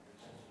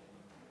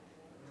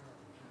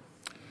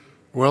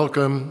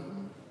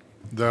Welcome,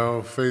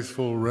 thou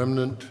faithful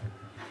remnant,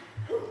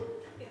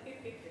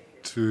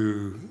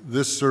 to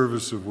this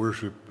service of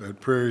worship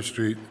at Prairie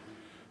Street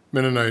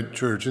Mennonite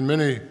Church. In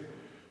many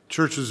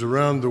churches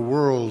around the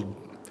world,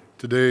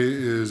 today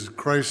is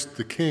Christ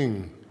the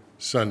King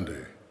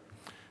Sunday.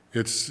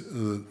 It's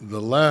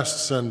the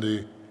last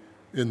Sunday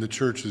in the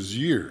church's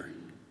year.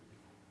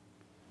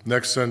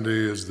 Next Sunday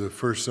is the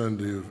first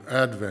Sunday of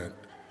Advent,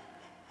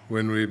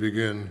 when we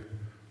begin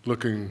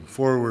looking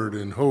forward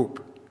in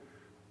hope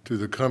to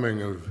the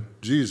coming of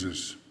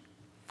Jesus.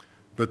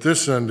 But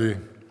this Sunday,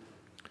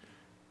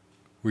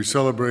 we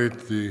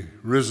celebrate the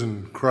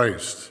risen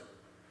Christ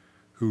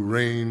who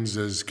reigns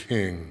as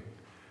King,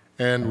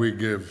 and we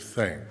give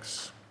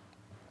thanks.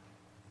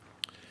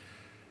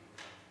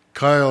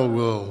 Kyle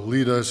will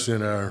lead us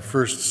in our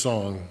first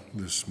song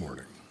this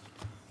morning.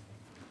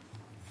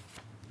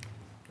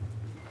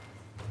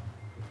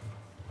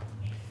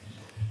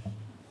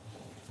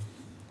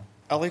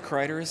 Ellie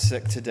Kreider is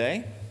sick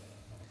today,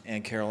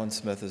 and Carolyn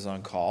Smith is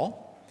on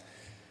call.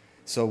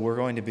 So we're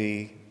going to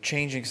be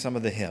changing some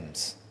of the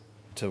hymns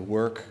to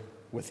work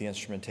with the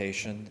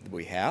instrumentation that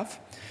we have.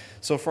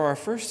 So for our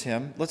first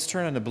hymn, let's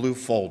turn on the blue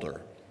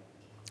folder,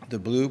 the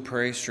blue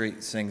Prairie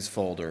Street Sings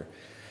folder.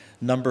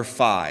 Number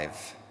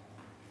 5,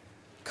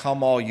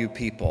 Come All You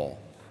People.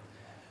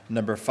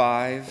 Number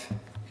 5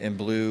 in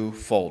blue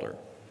folder.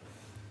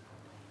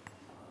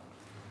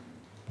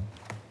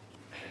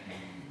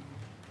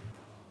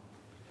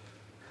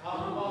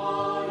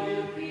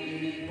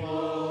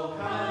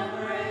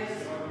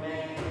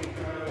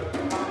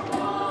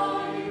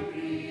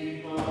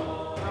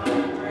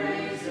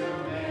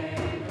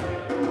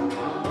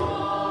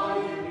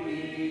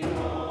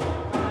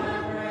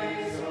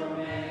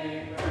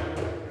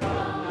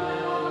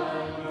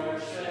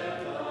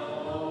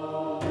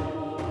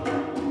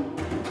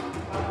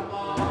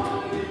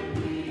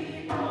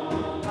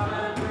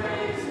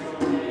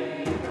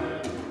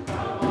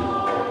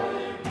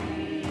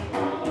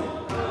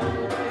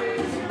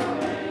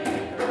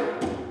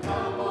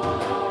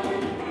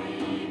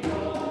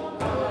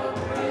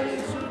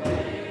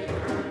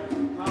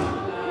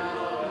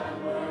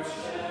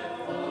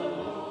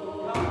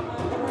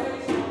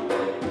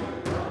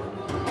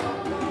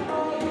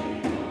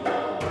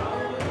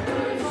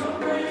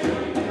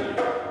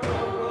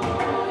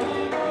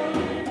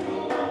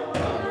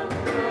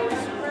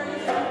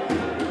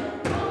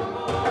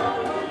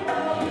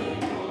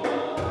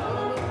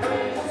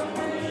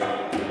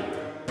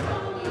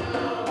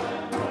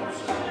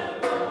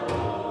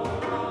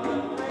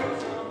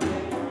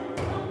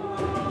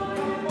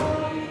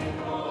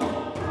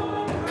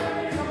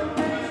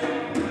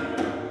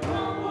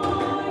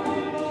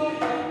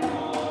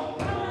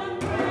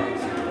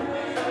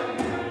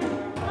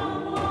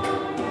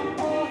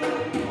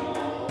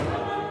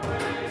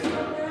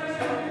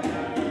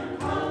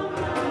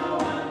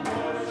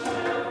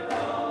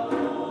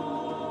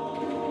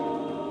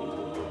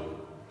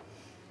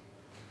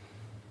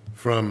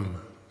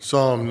 From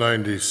Psalm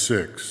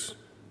 96.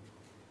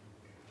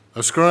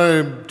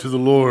 Ascribe to the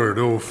Lord,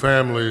 O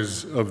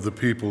families of the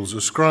peoples.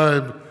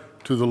 Ascribe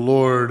to the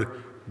Lord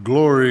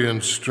glory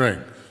and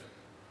strength.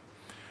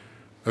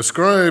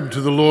 Ascribe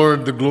to the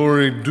Lord the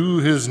glory due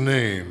his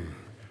name.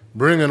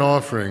 Bring an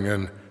offering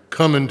and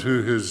come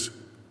into his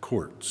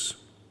courts.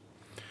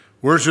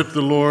 Worship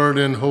the Lord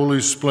in holy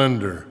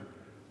splendor.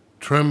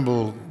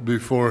 Tremble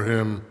before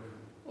him,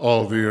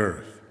 all the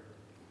earth.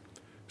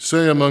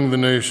 Say among the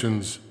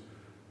nations,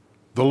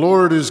 the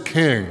Lord is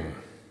King.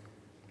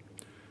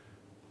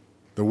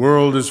 The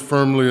world is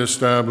firmly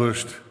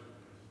established.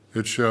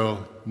 It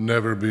shall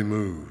never be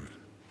moved.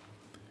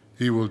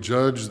 He will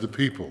judge the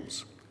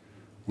peoples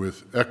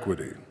with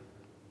equity.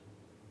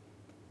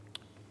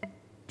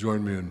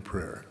 Join me in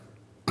prayer.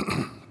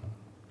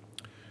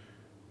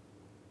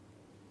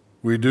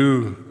 We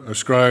do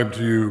ascribe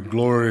to you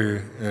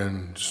glory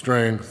and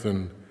strength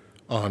and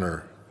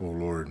honor, O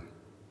Lord.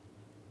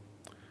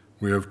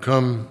 We have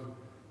come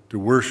to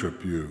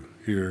worship you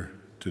here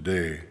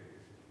today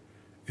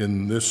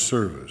in this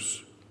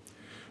service.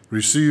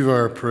 Receive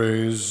our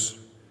praise,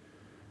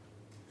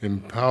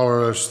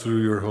 empower us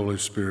through your Holy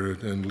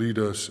Spirit, and lead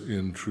us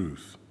in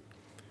truth.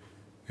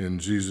 In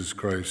Jesus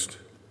Christ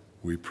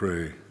we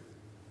pray.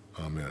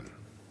 Amen.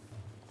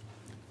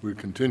 We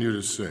continue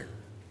to sing.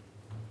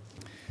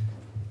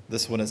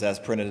 This one is as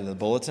printed in the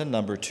bulletin,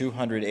 number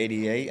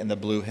 288 in the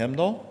blue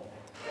hymnal.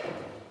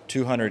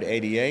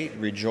 288,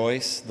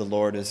 Rejoice, the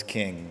Lord is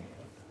King.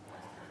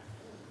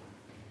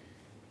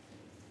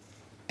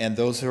 And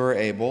those who are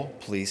able,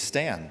 please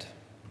stand.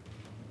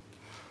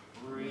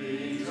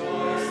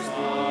 Rejoice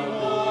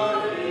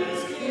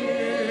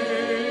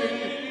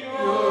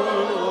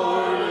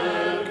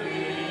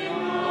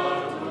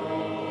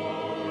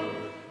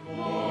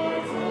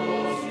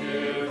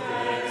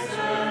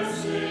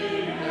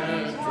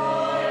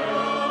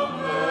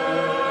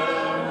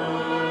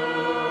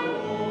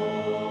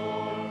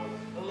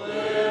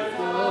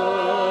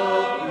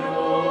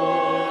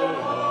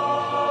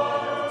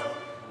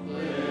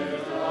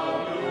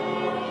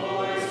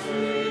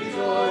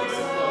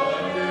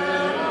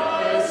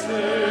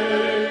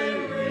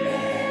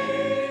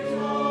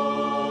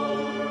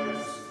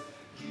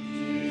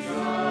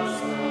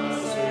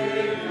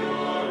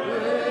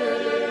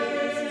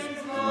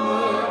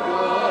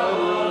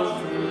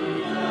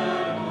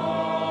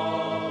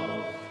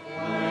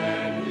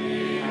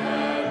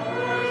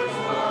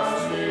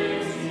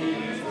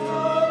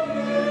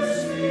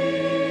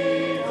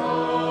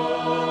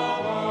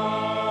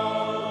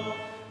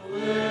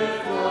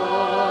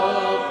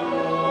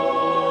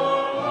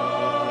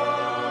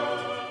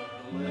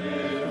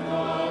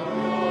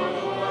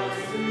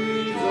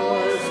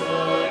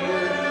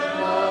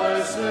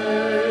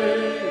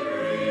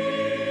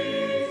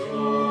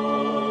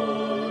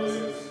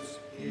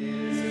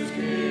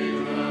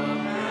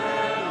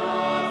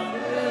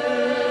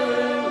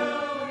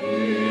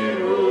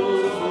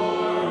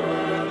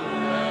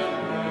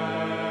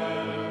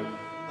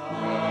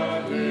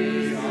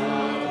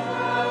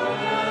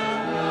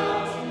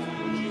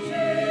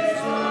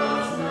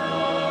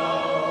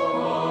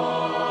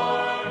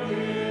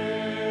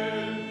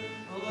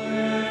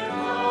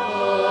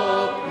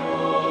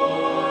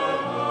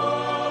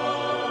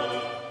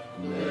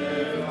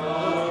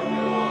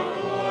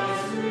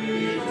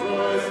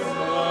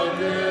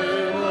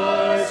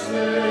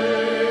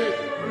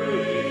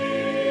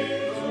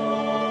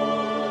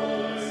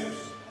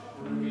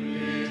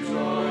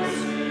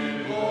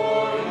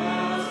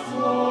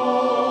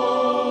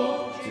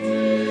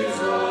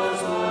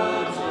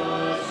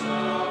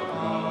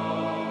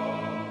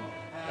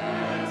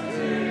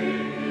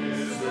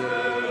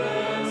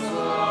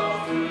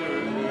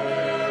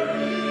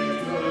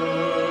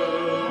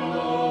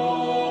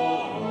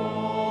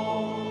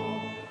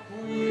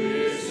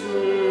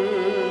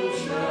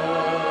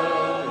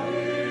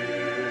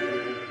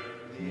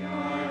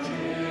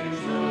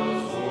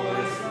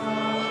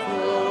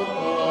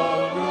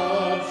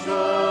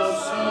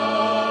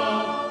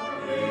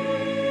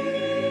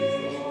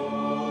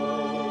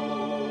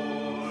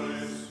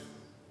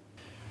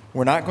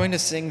We're not going to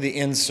sing the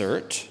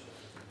insert,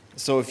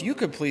 so if you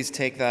could please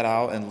take that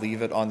out and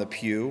leave it on the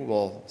pew,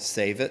 we'll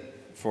save it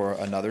for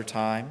another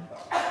time.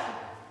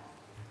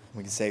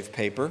 We can save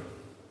paper.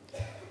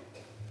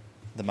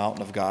 The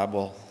Mountain of God,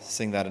 we'll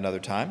sing that another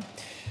time.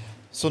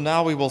 So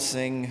now we will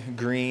sing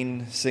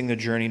Green, Sing the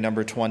Journey,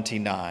 number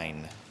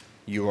 29,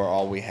 You Are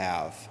All We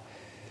Have.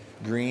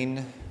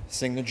 Green,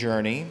 Sing the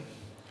Journey,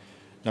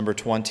 number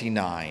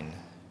 29.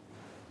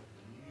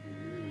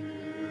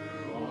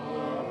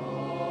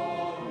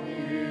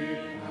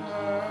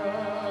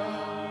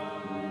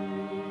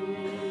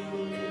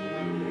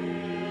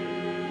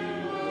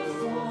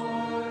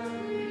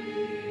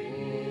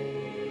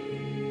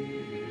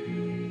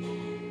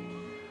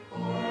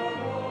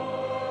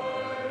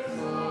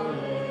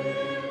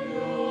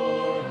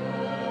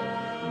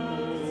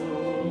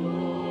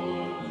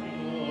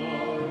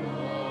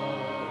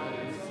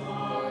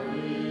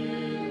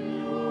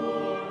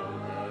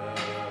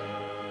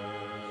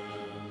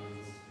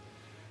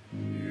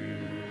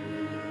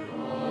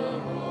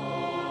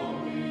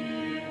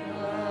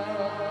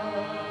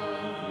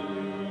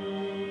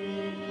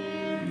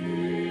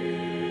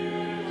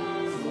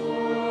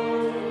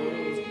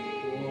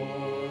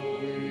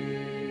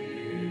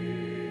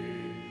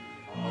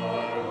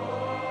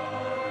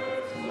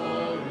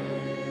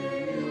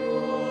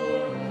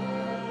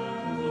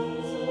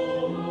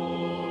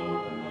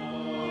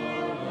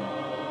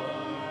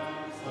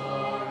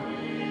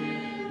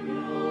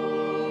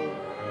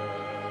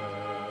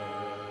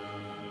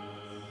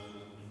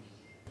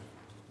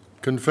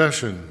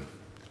 Confession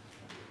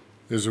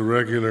is a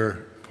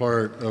regular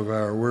part of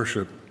our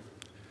worship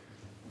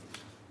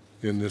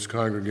in this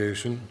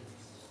congregation.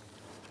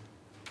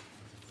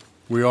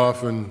 We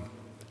often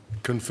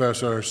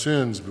confess our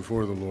sins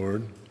before the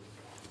Lord,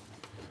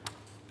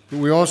 but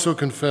we also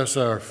confess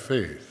our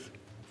faith.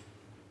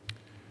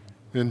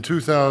 In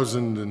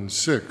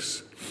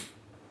 2006,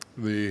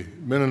 the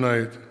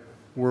Mennonite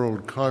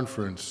World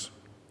Conference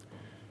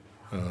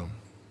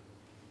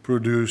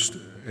produced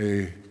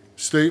a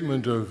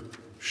statement of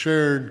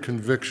shared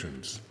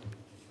convictions.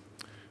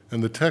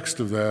 And the text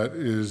of that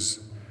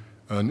is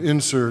an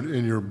insert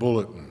in your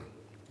bulletin.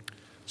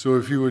 So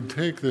if you would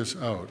take this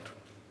out.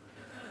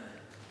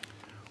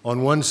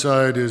 On one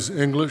side is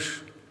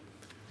English,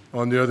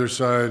 on the other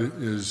side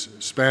is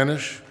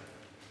Spanish.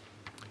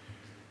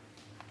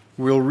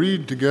 We'll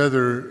read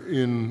together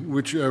in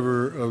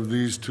whichever of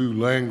these two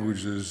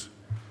languages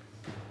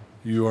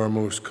you are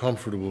most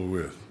comfortable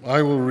with.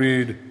 I will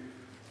read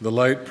the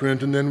light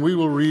print, and then we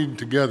will read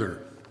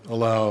together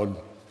aloud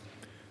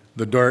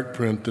the dark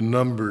print, the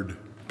numbered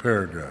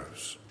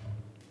paragraphs.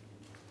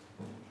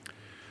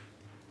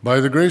 By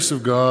the grace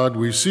of God,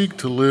 we seek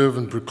to live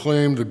and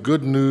proclaim the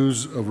good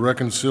news of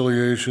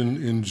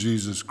reconciliation in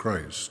Jesus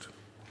Christ.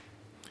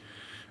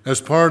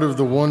 As part of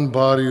the one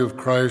body of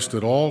Christ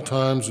at all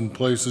times and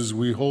places,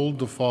 we hold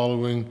the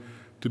following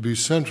to be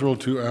central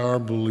to our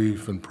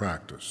belief and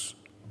practice.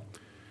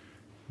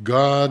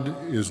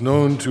 God is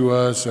known to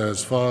us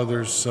as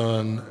Father,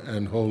 Son,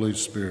 and Holy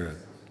Spirit,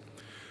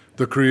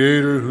 the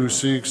Creator who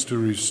seeks to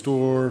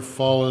restore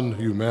fallen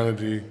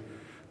humanity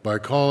by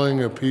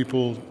calling a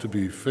people to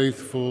be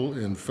faithful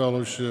in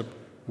fellowship,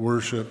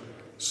 worship,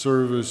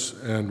 service,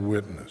 and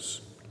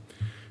witness.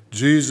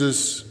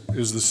 Jesus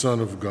is the Son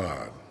of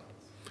God.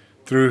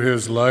 Through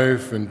his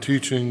life and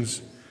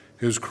teachings,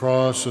 his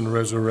cross and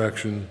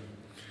resurrection,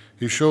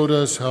 he showed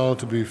us how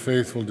to be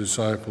faithful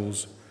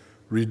disciples,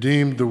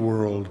 redeemed the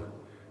world,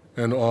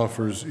 and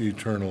offers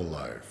eternal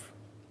life.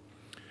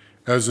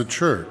 As a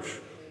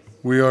church,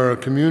 we are a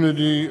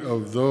community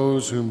of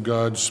those whom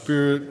God's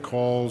Spirit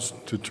calls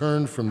to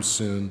turn from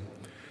sin,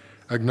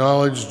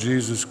 acknowledge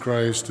Jesus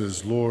Christ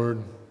as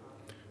Lord,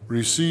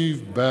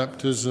 receive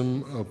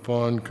baptism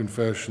upon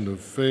confession of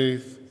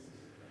faith,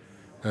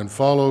 and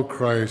follow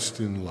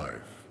Christ in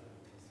life.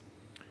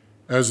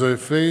 As a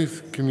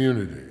faith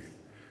community,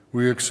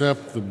 we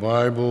accept the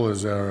Bible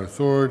as our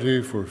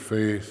authority for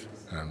faith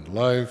and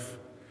life,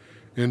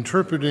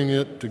 interpreting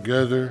it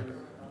together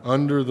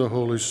under the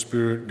Holy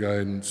Spirit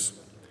guidance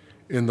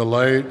in the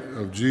light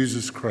of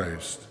Jesus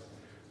Christ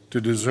to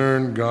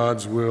discern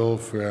God's will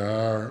for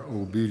our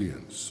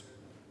obedience.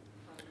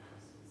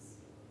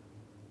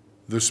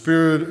 The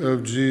Spirit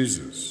of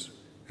Jesus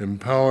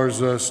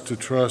empowers us to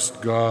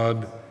trust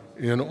God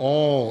in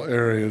all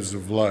areas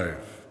of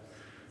life,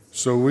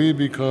 so we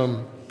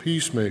become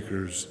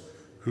peacemakers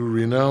who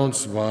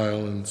renounce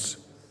violence,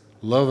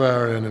 love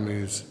our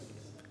enemies,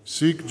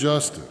 seek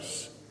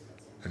justice,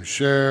 and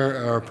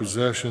share our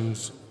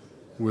possessions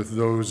with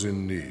those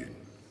in need.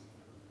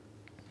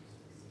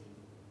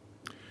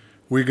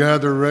 We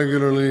gather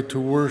regularly to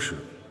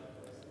worship,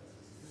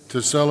 to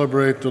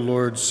celebrate the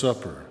Lord's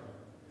Supper,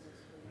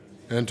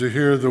 and to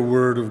hear the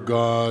Word of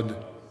God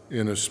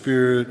in a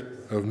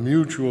spirit of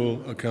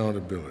mutual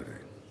accountability.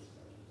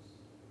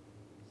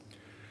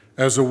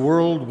 As a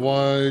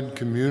worldwide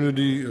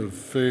community of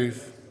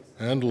faith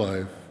and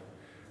life,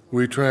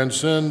 we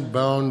transcend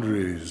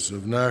boundaries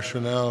of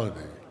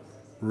nationality,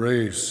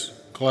 race,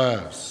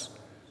 class,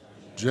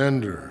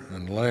 gender,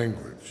 and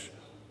language.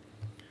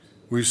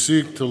 we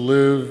seek to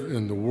live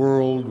in the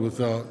world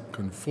without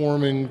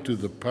conforming to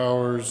the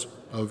powers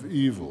of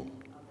evil,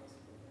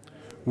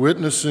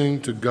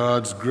 witnessing to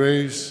God's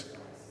grace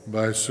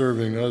by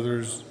serving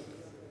others,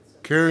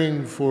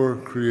 caring for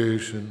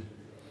creation,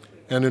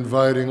 and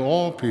inviting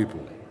all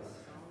people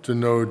to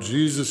know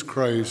Jesus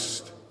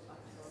Christ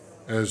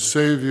as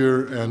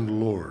Savior and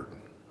Lord.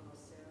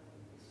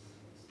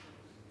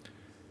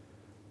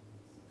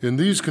 In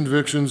these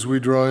convictions, we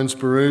draw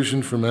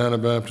inspiration from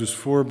Anabaptist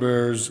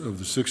forebears of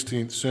the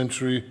 16th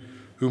century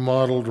who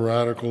modeled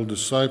radical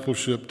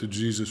discipleship to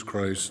Jesus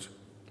Christ,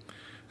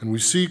 and we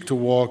seek to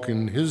walk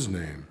in his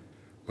name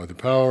by the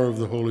power of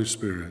the Holy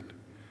Spirit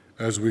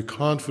as we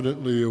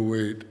confidently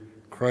await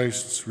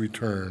Christ's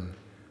return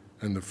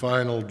and the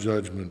final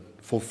judgment,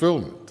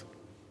 fulfillment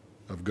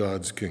of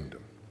God's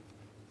kingdom.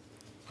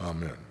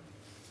 Amen.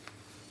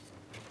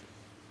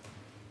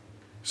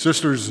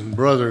 Sisters and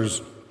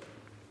brothers,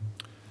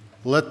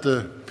 let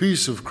the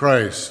peace of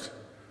Christ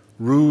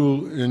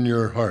rule in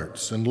your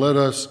hearts, and let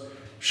us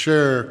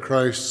share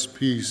Christ's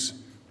peace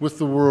with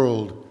the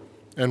world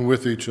and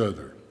with each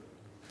other.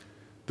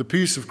 The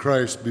peace of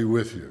Christ be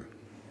with you.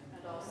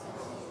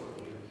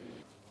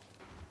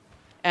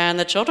 And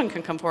the children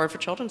can come forward for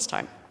children's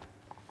time.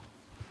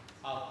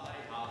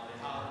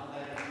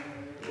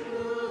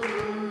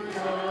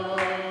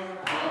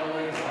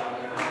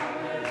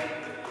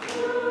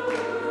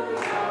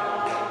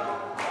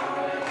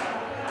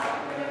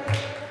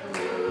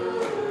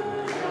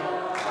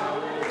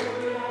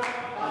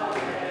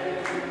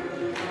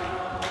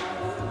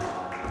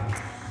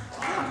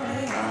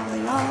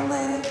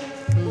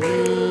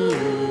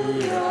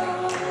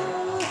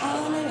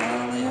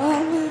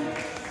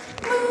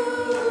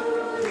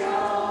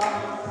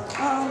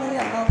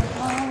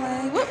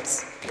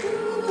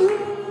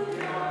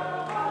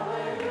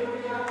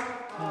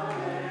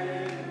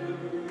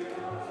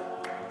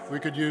 We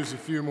could use a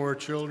few more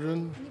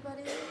children.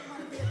 Anybody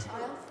want to be a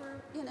child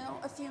for,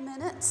 a few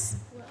minutes?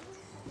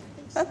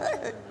 Oh,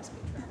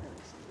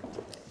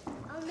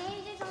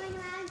 maybe they're going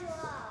around a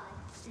lot.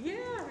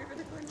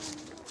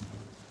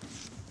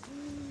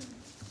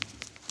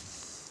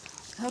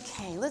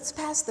 Okay, let's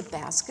pass the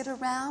basket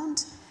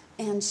around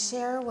and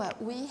share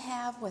what we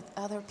have with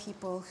other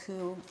people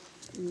who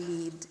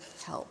need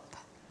help.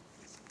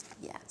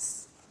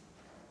 Yes.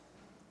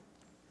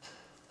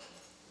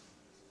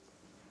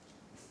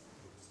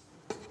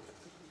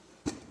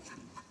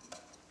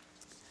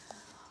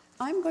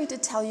 I'm going to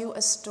tell you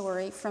a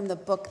story from the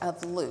book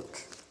of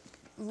Luke.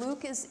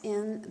 Luke is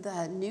in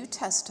the New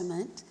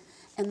Testament,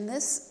 and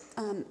this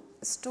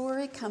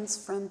story comes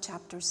from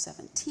chapter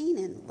 17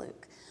 in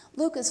Luke.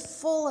 Luke is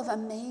full of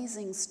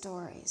amazing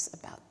stories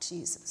about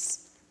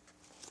Jesus.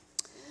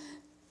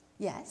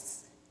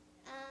 Yes?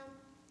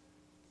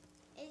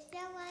 Is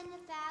there one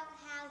about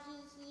how he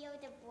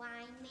healed a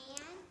blind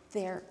man?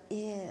 There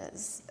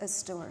is a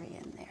story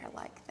in there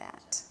like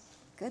that.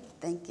 Good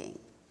thinking.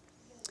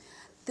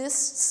 This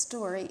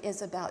story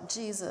is about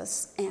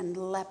Jesus and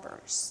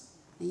lepers.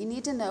 Now, you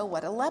need to know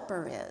what a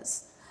leper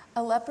is.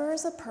 A leper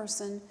is a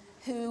person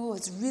who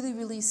was really,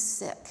 really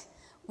sick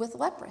with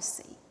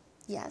leprosy.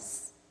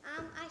 Yes?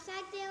 I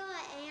thought they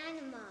were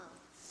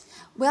animals.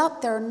 Well,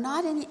 there are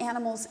not any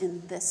animals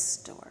in this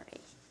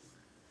story.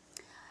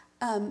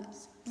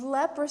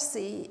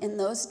 Leprosy in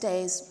those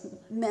days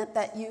meant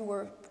that you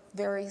were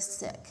very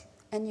sick,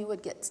 and you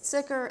would get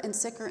sicker and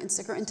sicker and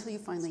sicker until you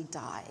finally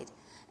died.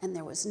 And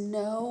there was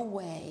no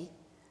way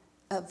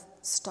of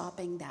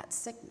stopping that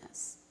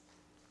sickness.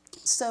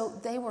 So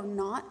they were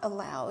not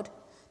allowed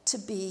to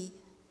be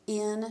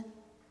in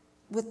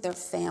with their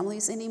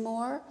families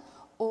anymore,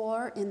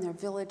 or in their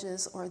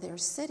villages or their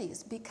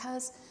cities,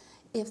 because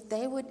if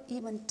they would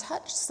even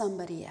touch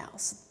somebody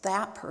else,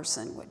 that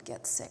person would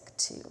get sick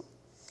too.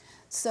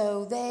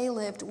 So they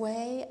lived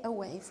way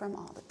away from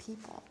all the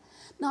people.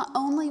 Not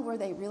only were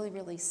they really,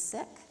 really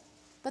sick,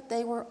 but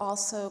they were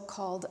also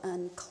called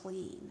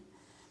unclean,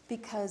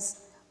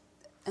 because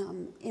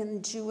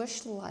in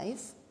Jewish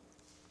life,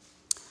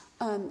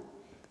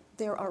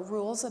 there are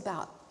rules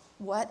about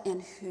what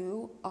and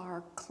who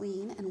are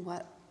clean and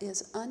what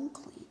is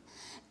unclean.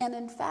 And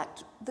in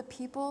fact, the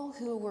people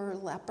who were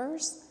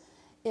lepers,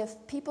 if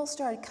people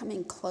started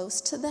coming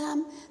close to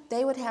them,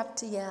 they would have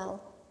to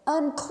yell,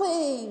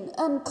 "Unclean,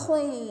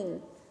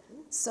 unclean,"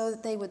 so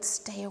that they would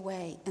stay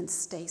away and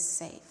stay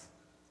safe.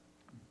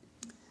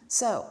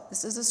 So,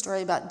 this is a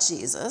story about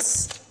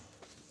Jesus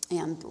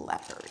and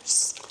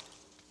lepers.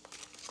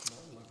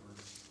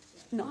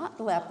 Not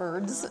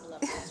leopards.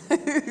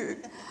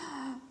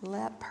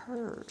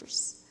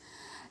 Lepers.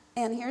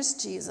 And here's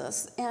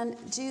Jesus. And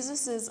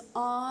Jesus is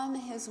on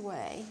his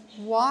way,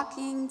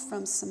 walking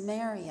from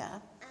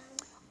Samaria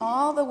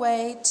all the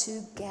way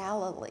to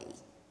Galilee.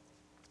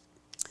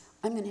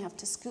 I'm going to have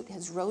to scoot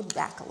his road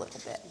back a little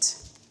bit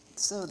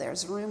so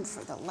there's room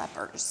for the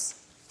lepers.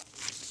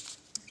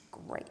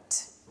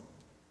 Great.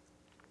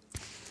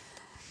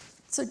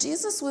 So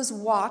Jesus was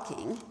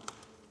walking,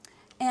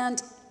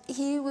 and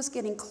he was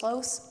getting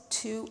close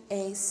to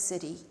a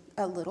city,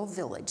 a little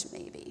village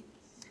maybe.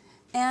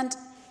 And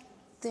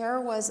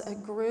there was a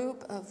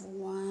group of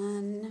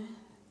 1,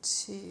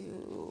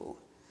 2,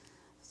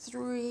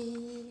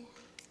 3,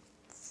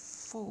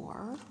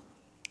 4,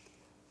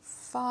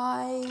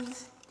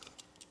 5,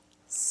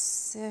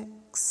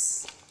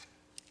 6,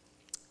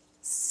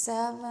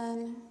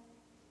 7,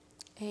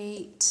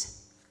 8,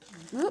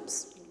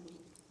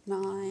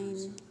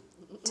 9,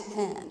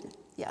 10.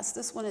 Yes,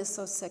 this one is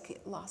so sick he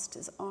lost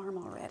his arm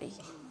already.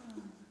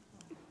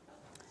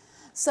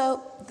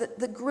 So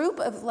the group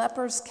of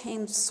lepers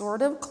came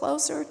sort of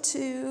closer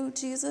to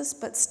Jesus,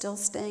 but still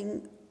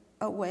staying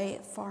away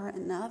far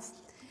enough.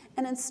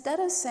 And instead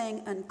of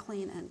saying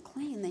unclean,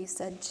 unclean, they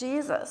said,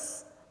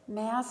 Jesus,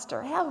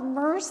 Master, have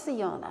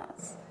mercy on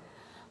us.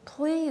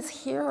 Please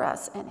hear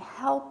us and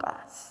help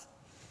us.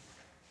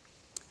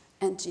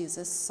 And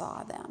Jesus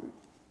saw them.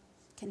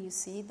 Can you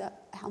see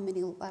how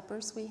many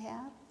lepers we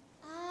have?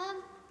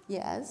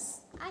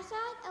 Yes? I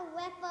thought a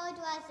leopard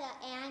was an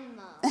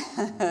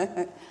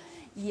animal.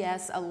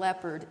 Yes, a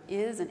leopard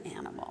is an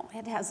animal.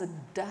 It has a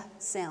 "d"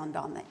 sound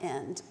on the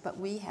end, but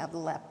we have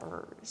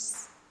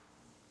lepers.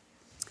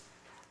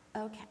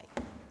 Okay.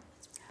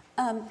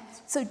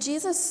 So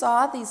Jesus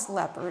saw these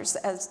lepers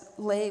as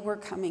they were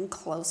coming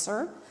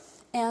closer,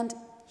 and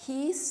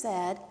he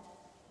said,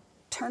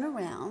 turn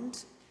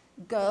around,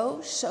 go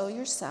show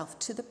yourself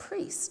to the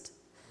priest.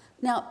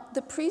 Now,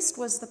 the priest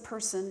was the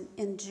person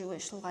in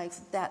Jewish life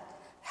that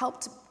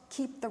helped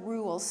keep the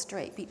rules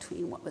straight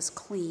between what was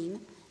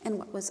clean and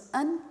what was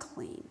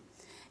unclean.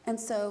 And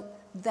so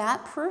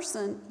that priest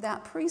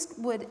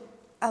would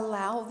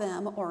allow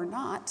them or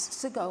not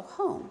to go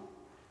home.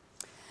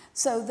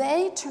 So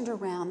they turned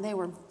around. They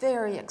were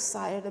very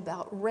excited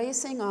about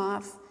racing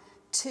off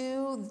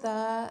to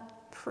the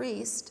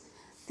priest,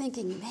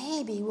 thinking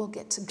maybe we'll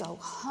get to go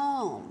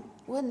home.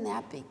 Wouldn't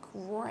that be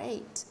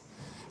great?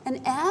 And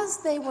as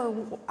they were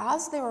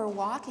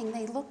walking,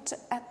 they looked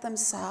at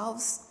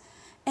themselves,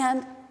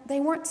 and they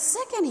weren't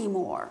sick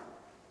anymore.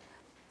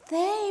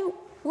 They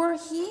were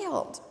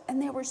healed, and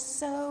they were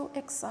so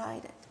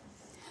excited.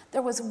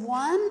 There was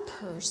one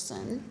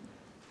person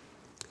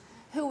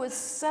who was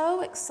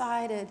so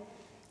excited,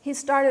 he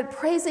started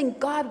praising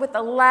God with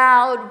a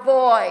loud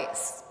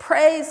voice.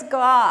 Praise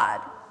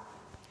God.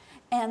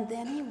 And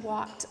then he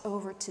walked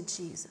over to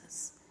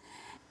Jesus,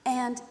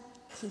 and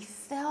he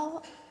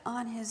fell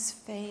on his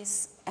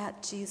face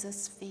at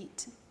Jesus'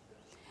 feet.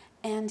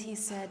 And he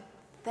said,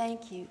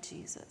 thank you,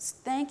 Jesus.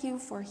 Thank you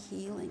for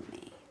healing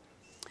me.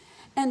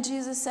 And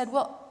Jesus said,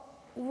 well,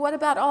 what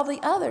about all the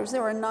others?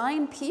 There were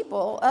 9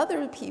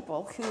 other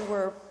people who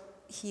were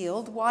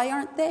healed. Why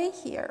aren't they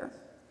here?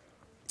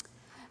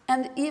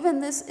 And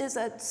even this is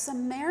a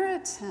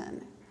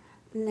Samaritan.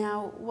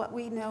 Now, what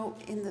we know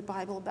in the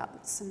Bible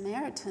about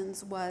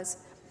Samaritans was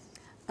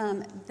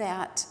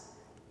that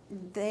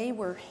they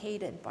were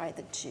hated by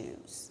the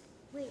Jews.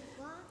 Wait,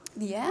 what?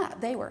 Yeah,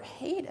 they were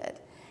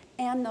hated.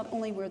 And not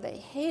only were they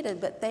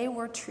hated, but they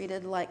were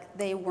treated like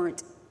they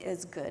weren't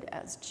as good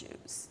as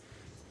Jews.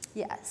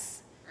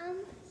 Yes.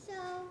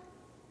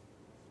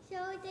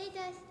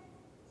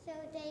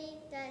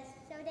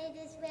 So they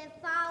just went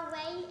far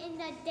away in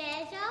the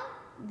desert?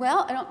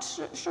 Well, I'm not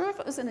sure if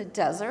it was in a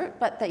desert,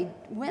 but they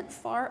went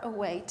far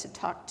away to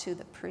talk to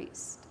the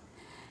priest.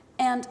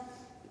 And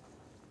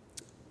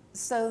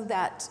so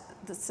that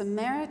the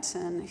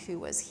Samaritan who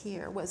was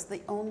here was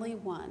the only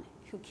one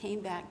who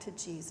came back to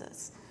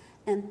Jesus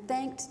and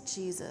thanked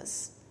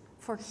Jesus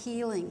for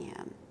healing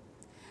him.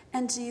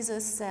 And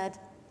Jesus said,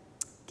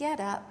 get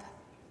up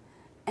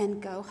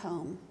and go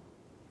home.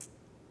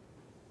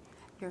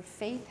 Your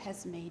faith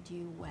has made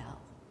you well.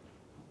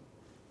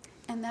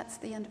 And that's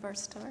the end of our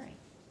story.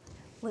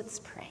 Let's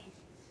pray.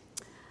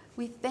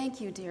 We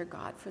thank you, dear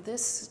God, for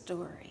this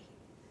story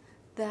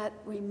that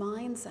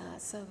reminds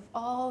us of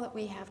all that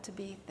we have to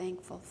be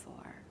thankful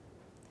for.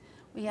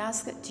 We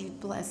ask that you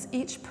bless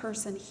each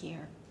person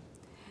here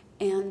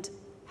and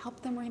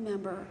help them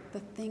remember the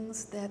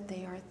things that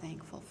they are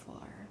thankful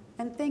for.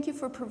 And thank you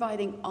for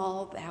providing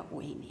all that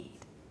we need.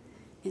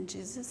 In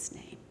Jesus'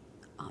 name,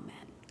 amen.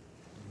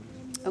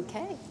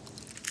 Okay.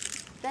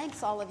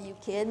 Thanks, all of you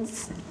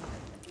kids.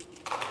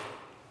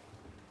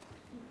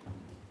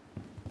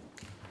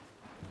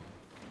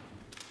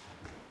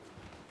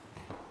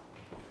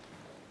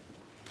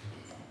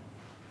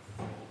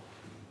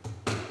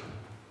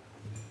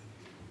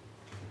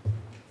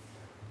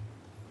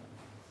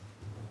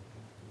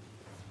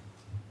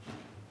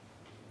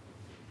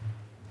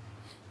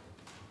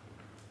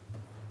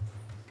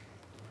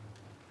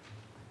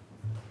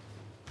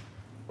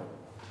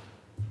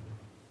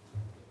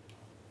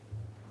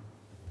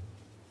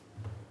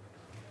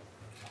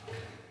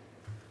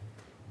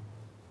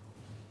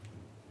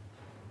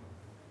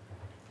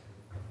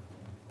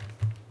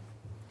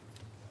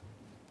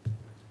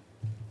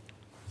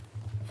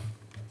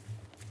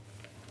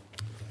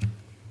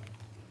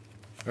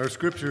 Our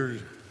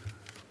scriptures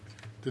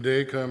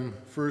today come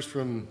first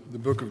from the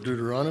book of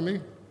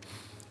Deuteronomy,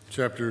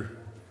 chapter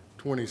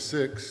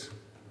 26,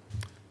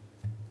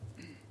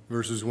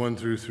 verses 1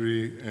 through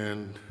 3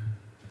 and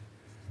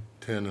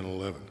 10 and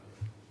 11.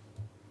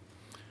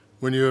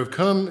 When you have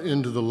come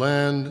into the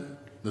land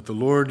that the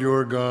Lord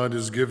your God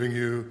is giving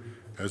you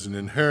as an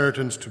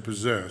inheritance to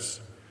possess,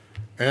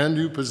 and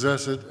you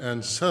possess it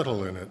and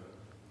settle in it,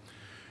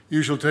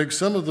 you shall take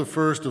some of the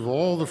first of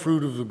all the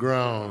fruit of the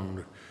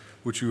ground,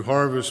 which you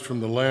harvest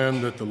from the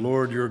land that the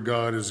Lord your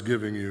God is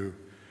giving you,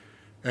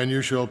 and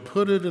you shall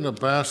put it in a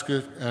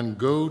basket and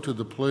go to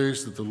the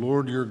place that the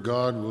Lord your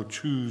God will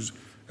choose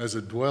as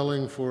a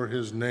dwelling for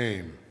his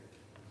name.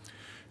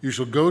 You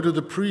shall go to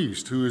the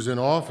priest who is in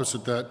office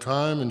at that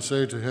time and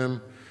say to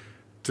him,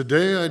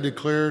 Today I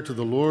declare to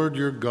the Lord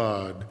your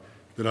God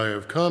that I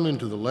have come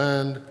into the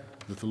land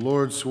that the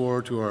Lord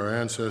swore to our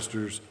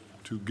ancestors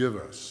to give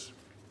us.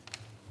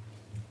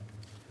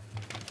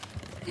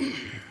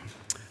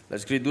 La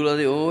escritura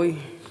de hoy,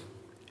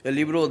 el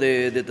libro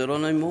de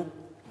Deuterónimo,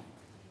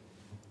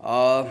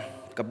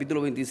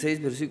 capítulo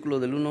 26, versículo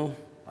del 1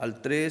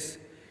 al 3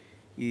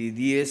 y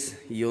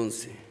 10 y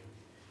 11.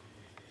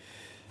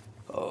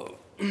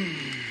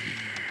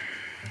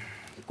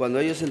 Cuando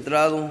hayas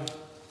entrado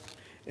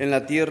en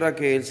la tierra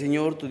que el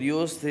Señor tu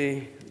Dios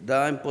te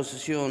da en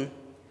posesión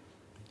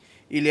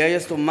y le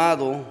hayas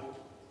tomado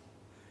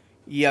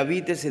y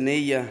habites en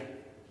ella,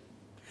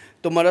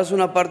 tomarás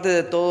una parte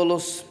de todos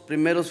los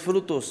primeros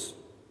frutos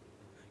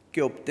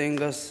que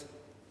obtengas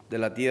de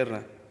la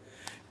tierra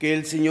que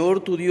el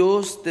Señor tu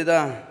Dios te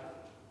da.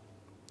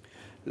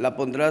 La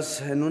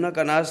pondrás en una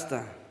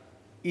canasta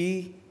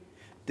y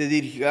te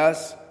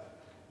dirigirás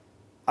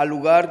al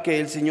lugar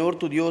que el Señor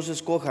tu Dios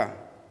escoja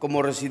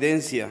como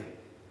residencia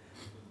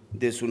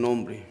de su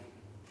nombre.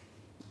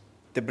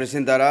 Te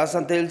presentarás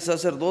ante el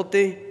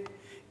sacerdote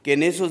que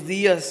en esos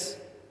días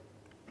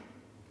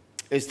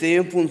esté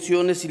en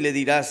funciones y le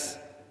dirás: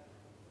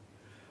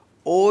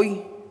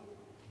 Hoy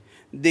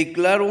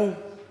declaro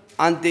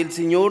ante el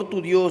Señor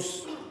tu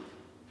Dios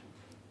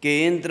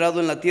que he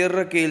entrado en la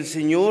tierra que el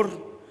Señor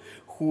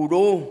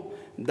juró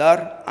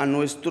dar a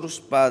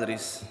nuestros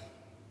padres.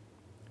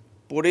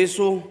 Por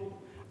eso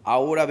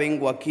ahora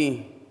vengo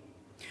aquí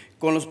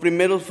con los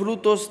primeros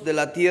frutos de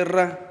la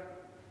tierra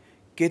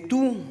que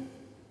tú,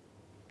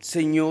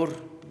 Señor,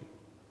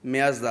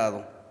 me has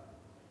dado.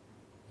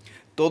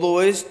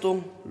 Todo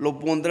esto lo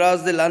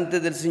pondrás delante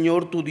del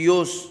Señor tu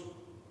Dios,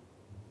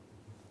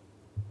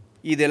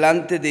 y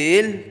delante de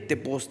Él te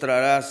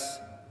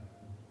postrarás.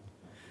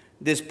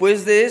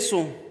 Después de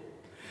eso,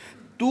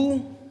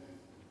 tú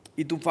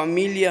y tu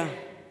familia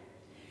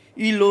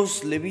y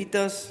los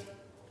levitas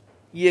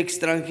y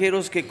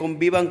extranjeros que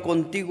convivan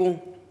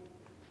contigo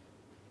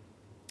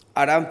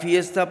harán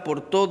fiesta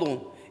por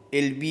todo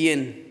el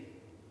bien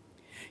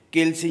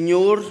que el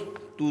Señor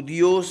tu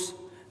Dios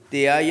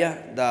te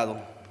haya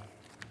dado.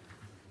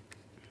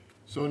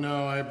 So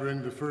now I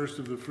bring the first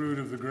of the fruit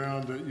of the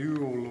ground that you,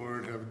 O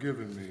Lord, have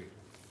given me.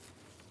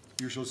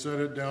 You shall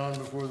set it down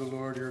before the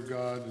Lord your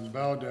God and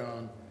bow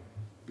down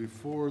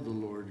before the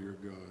Lord your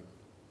God.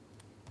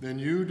 Then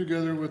you,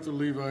 together with the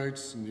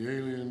Levites and the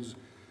aliens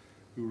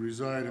who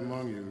reside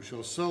among you,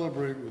 shall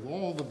celebrate with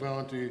all the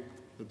bounty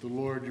that the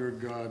Lord your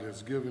God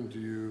has given to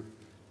you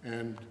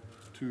and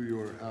to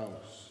your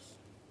house.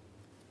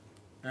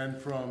 And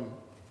from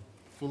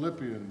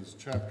Philippians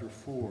chapter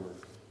 4,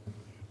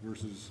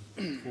 verses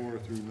 4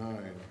 through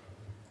 9.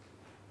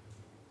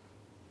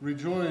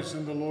 Rejoice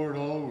in the Lord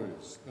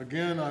always.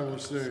 Again, I will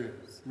say,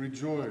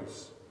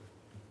 rejoice.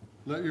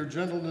 Let your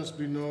gentleness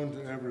be known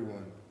to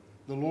everyone.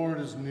 The Lord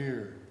is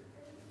near.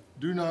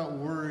 Do not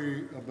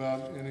worry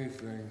about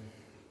anything,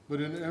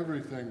 but in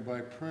everything,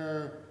 by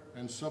prayer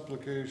and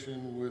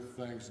supplication with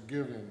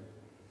thanksgiving,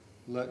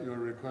 let your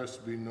requests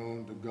be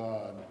known to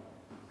God.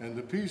 And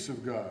the peace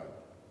of God,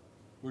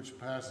 which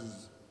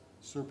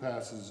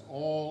surpasses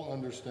all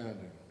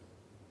understanding,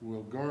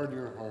 will guard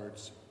your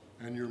hearts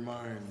and your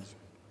minds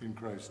in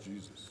Christ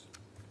Jesus.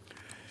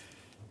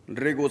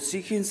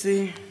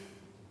 Regocíjense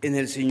en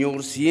el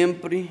Señor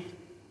siempre,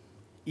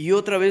 y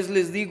otra vez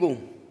les digo,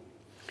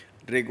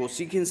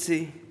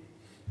 regocíjense,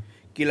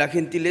 que la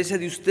gentileza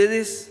de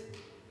ustedes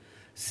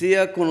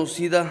sea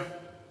conocida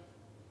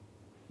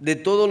de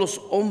todos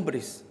los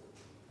hombres.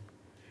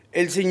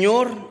 El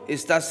Señor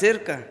está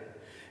cerca,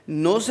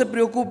 no se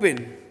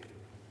preocupen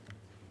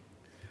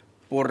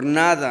por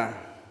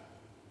nada.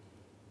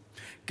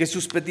 Que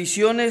sus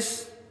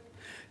peticiones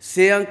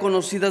sean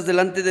conocidas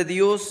delante de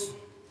Dios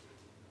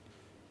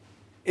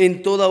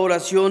en toda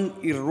oración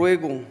y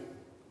ruego,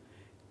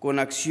 con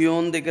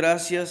acción de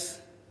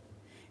gracias,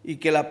 y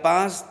que la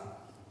paz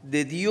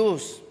de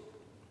Dios,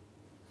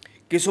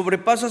 que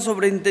sobrepasa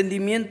sobre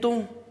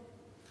entendimiento,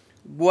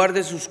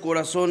 guarde sus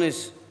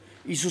corazones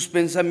y sus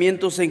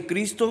pensamientos en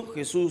Cristo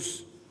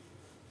Jesús.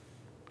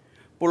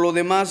 Por lo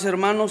demás,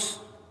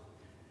 hermanos,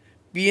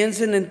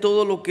 piensen en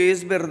todo lo que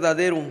es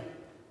verdadero,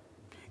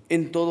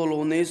 en todo lo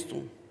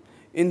honesto,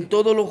 en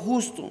todo lo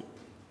justo,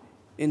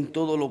 en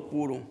todo lo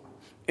puro,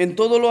 en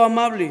todo lo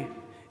amable,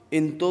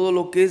 en todo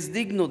lo que es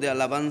digno de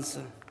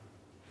alabanza.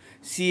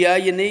 Si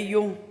hay en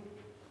ello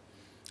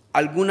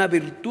alguna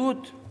virtud,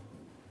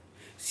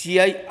 si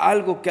hay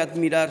algo que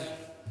admirar,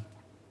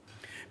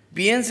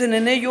 piensen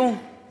en ello.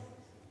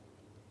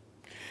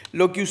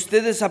 lo que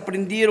ustedes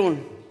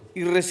aprendieron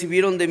y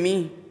recibieron de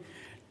mí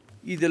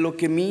y de lo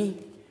que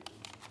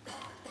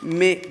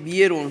me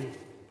vieron,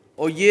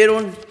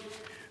 oyeron,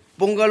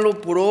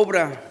 póngalo por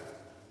obra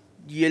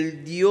y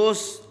el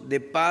Dios de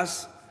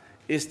paz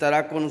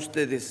estará con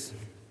ustedes.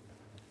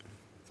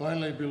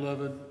 Finally,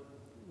 beloved,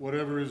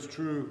 whatever is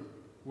true,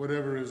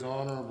 whatever is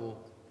honorable,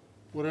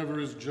 whatever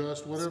is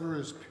just, whatever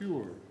is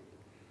pure,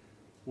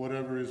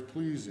 whatever is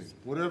pleasing,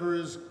 whatever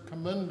is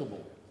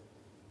commendable,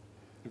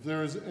 if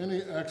there is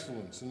any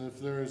excellence and if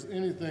there is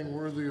anything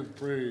worthy of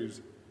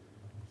praise,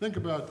 think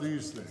about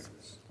these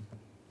things.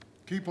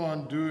 Keep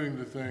on doing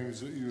the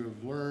things that you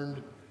have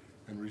learned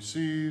and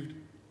received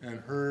and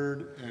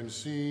heard and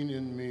seen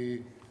in me,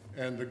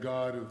 and the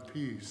God of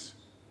peace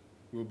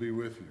will be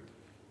with you.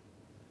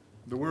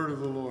 The word of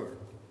the Lord.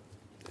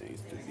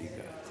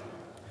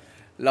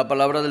 La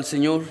palabra del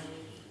Señor.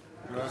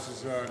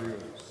 Gracias a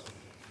Dios.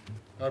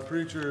 Our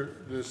preacher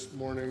this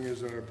morning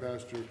is our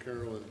pastor,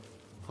 Carolyn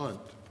Hunt,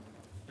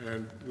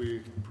 and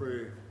we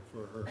pray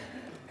for her.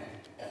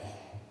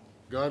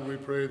 God, we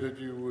pray that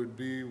you would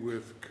be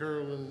with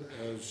Carolyn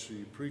as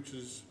she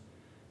preaches.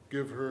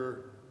 Give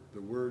her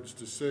the words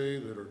to say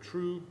that are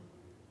true,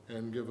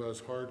 and give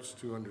us hearts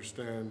to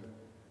understand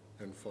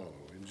and follow.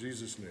 In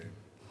Jesus' name,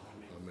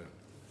 amen.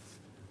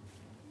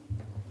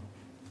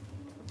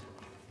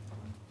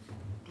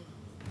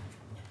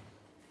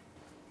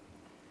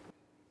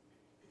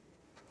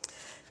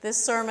 This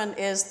sermon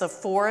is the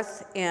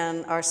fourth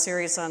in our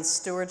series on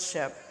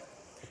stewardship,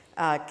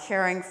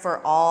 caring for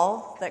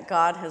all that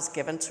God has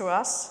given to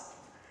us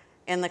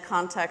in the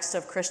context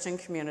of Christian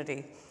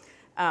community.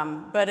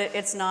 But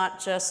it's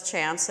not just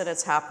chance that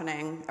it's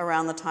happening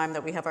around the time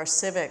that we have our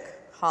civic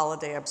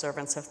holiday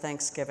observance of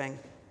Thanksgiving.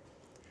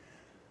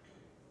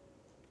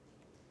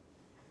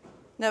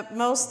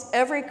 Now,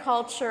 every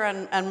culture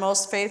and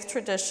most faith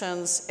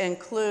traditions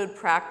include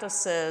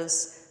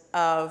practices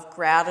of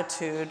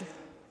gratitude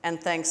and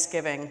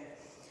thanksgiving.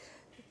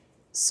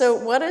 So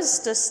what is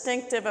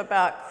distinctive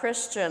about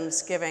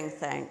Christians giving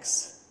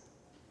thanks?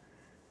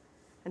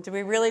 And do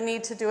we really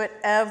need to do it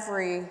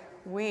every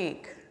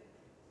week?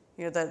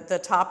 You know, the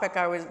topic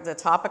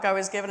I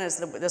was given is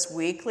this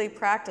weekly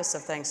practice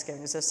of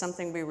Thanksgiving. Is this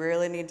something we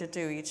really need to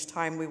do each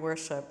time we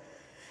worship?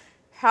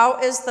 How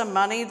is the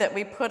money that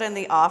we put in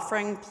the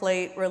offering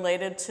plate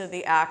related to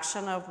the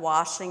action of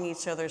washing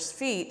each other's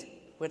feet,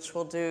 which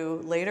we'll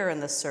do later in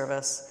this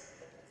service?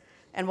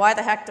 And why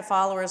the heck do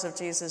followers of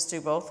Jesus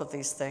do both of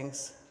these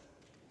things?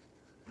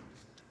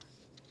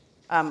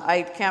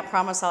 I can't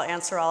promise I'll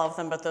answer all of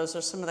them, but those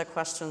are some of the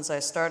questions I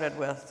started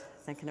with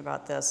thinking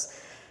about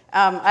this.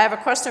 I have a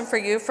question for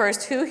you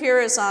first. Who here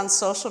is on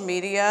social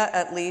media,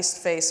 at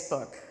least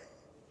Facebook?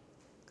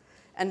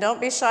 And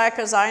don't be shy,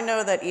 because I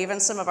know that even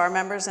some of our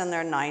members in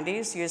their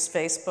 90s use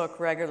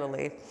Facebook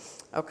regularly.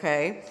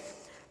 Okay.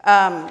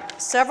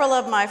 Several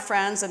of my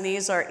friends, and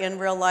these are in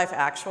real life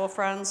actual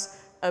friends,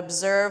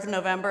 observe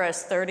November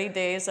as 30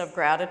 days of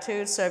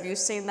gratitude. So have you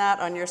seen that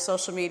on your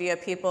social media?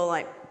 People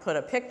like put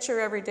a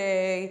picture every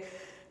day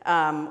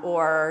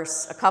or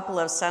a couple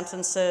of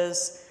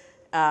sentences.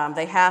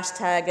 They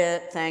hashtag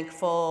it,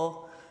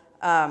 thankful.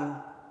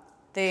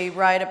 They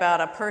write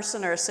about a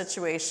person or a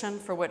situation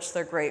for which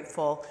they're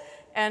grateful.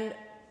 And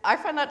I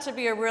find that to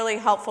be a really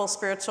helpful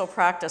spiritual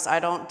practice.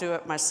 I don't do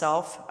it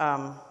myself,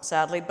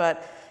 sadly,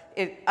 but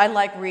I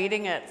like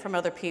reading it from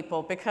other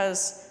people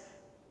because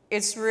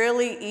it's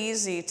really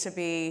easy to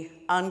be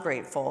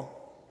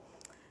ungrateful,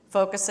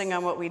 focusing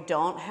on what we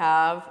don't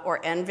have or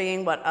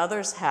envying what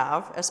others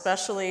have,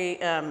 especially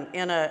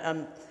in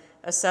a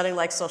setting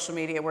like social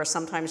media where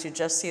sometimes you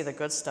just see the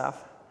good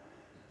stuff,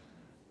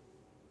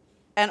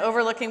 and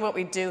overlooking what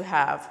we do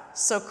have.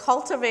 So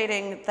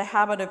cultivating the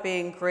habit of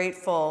being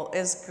grateful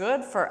is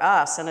good for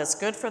us and it's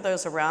good for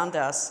those around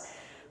us.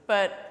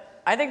 But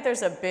I think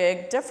there's a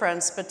big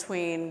difference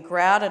between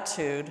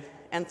gratitude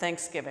and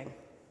thanksgiving.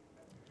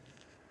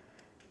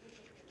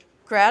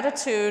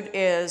 Gratitude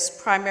is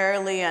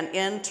primarily an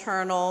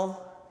internal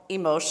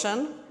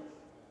emotion,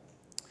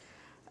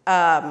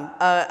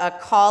 a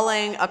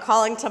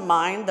calling to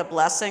mind the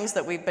blessings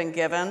that we've been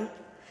given.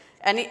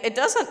 And it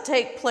doesn't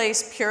take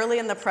place purely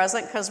in the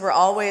present because we're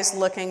always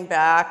looking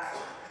back.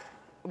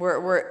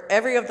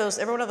 Every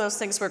one of those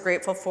things we're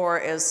grateful for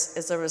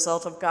is a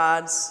result of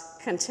God's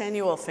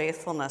continual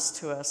faithfulness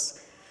to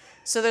us.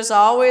 So there's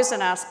always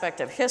an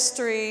aspect of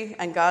history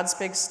and God's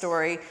big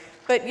story.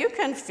 But you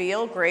can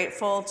feel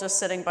grateful just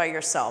sitting by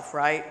yourself,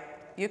 right?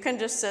 You can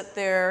just sit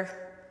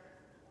there.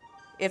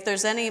 If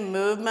there's any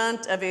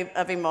movement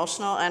of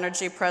emotional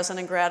energy present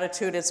in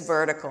gratitude, it's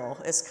vertical.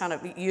 It's kind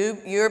of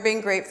you're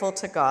being grateful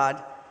to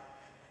God,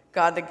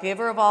 the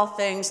giver of all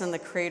things and the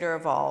creator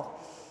of all.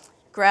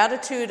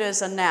 Gratitude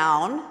is a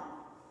noun.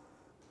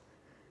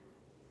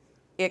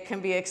 It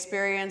can be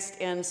experienced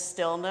in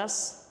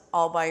stillness,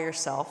 all by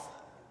yourself.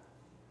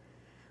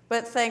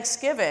 But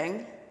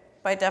thanksgiving,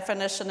 by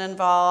definition,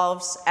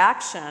 involves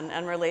action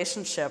and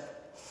relationship.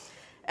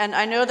 And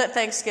I know that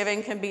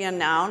Thanksgiving can be a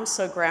noun,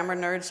 so grammar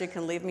nerds, you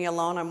can leave me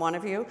alone, I'm one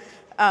of you.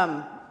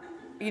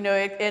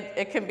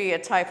 it can be a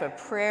type of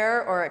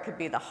prayer, or it could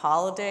be the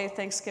holiday,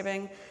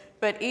 Thanksgiving.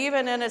 But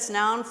even in its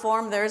noun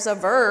form, there's a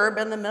verb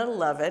in the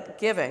middle of it,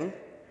 giving.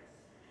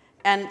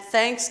 And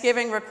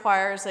thanksgiving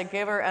requires a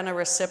giver and a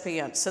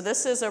recipient. So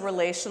this is a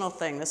relational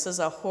thing. This is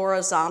a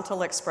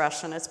horizontal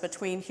expression. It's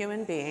between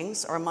human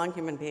beings or among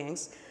human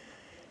beings.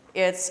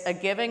 It's a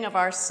giving of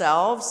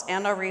ourselves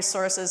and our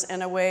resources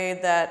in a way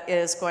that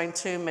is going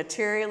to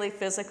materially,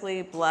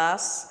 physically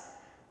bless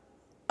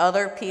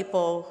other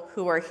people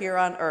who are here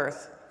on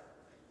earth.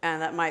 And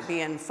that might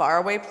be in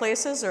faraway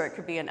places, or it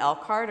could be in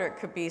Elkhart, or it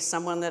could be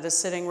someone that is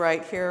sitting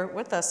right here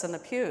with us in the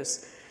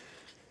pews.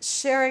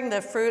 Sharing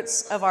the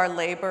fruits of our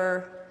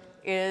labor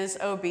is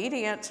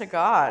obedient to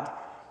God.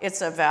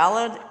 It's a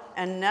valid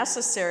and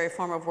necessary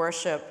form of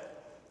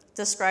worship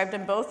described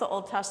in both the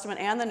Old Testament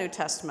and the New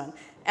Testament.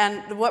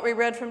 And what we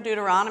read from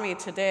Deuteronomy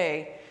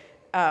today,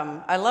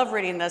 I love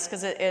reading this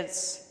because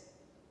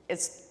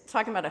it's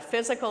talking about a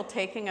physical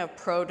taking of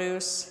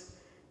produce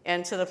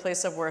into the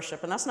place of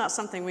worship. And that's not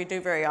something we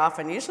do very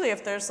often. Usually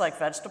if there's like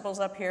vegetables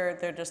up here,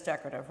 they're just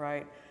decorative,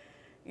 right?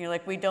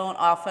 Like we don't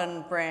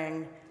often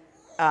bring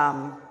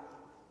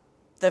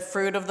the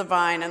fruit of the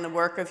vine and the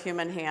work of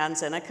human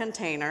hands in a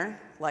container,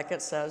 like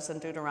it says in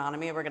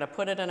Deuteronomy. We're going to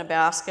put it in a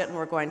basket, and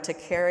we're going to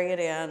carry it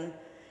in,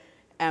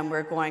 and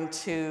we're going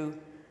to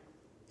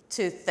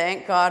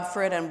thank God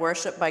for it and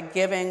worship by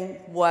giving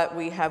what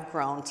we have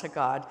grown to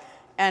God.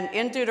 And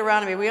in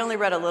Deuteronomy, we only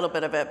read a little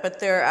bit of it, but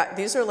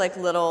these are like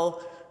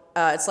little,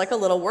 it's like a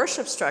little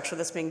worship structure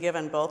that's being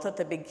given both at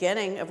the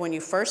beginning of when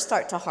you first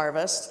start to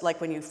harvest,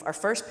 like when you are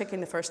first picking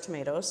the first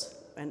tomatoes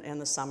in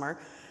the summer,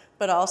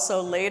 but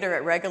also later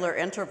at regular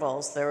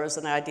intervals. There was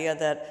an idea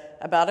that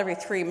about every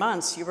 3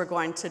 months you were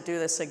going to do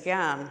this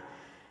again.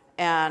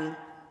 And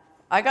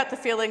I got the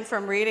feeling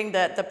from reading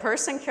that the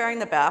person carrying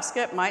the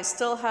basket might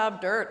still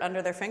have dirt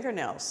under their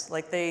fingernails.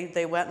 Like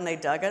they went and they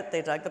dug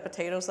the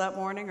potatoes that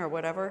morning or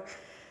whatever.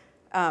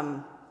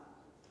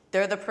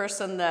 They're the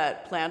person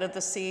that planted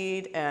the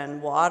seed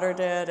and watered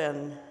it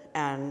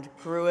and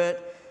grew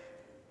it,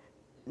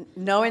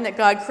 knowing that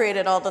God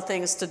created all the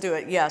things to do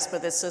it, yes,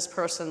 but it's this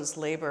person's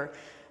labor.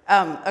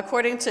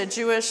 According to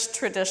Jewish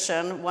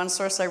tradition, one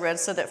source I read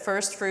said that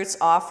first fruits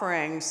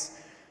offerings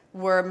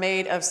were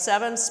made of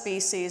 7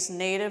 species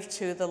native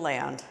to the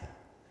land: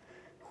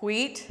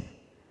 wheat,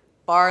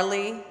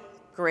 barley,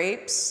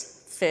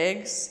 grapes,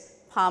 figs,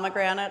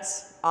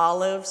 pomegranates,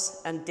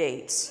 olives, and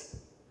dates.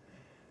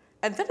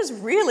 And that is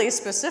really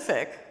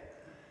specific.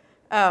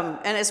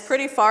 And it's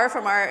pretty far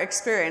from our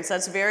experience.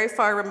 That's very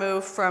far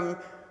removed from,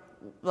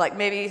 like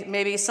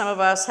maybe some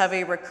of us have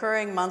a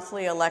recurring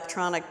monthly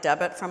electronic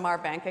debit from our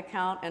bank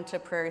account into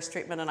Prairie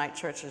Street Mennonite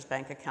Church's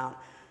bank account.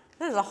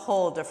 That is a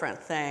whole different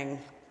thing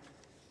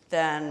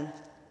than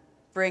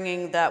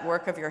bringing that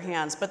work of your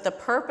hands. But the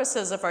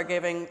purposes of our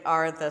giving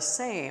are the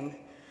same.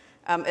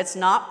 It's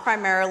not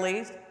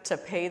primarily to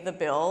pay the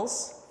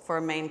bills for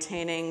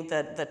maintaining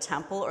the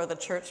temple or the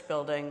church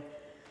building.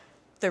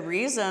 The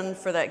reason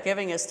for that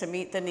giving is to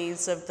meet the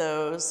needs of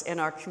those in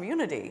our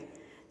community.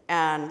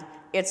 And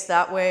it's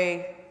that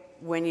way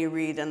when you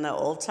read in the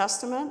Old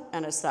Testament,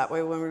 and it's that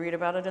way when we read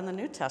about it in the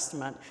New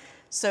Testament.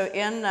 So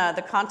in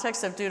the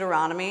context of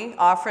Deuteronomy,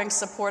 offerings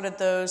supported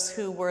those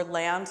who were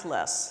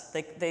landless.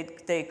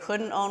 They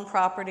couldn't own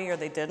property, or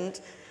they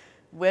didn't.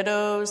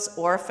 Widows,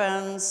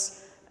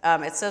 orphans,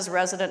 it says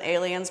resident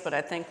aliens, but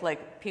I think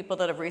like people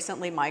that have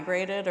recently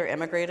migrated or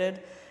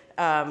immigrated,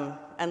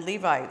 and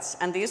Levites.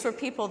 And these were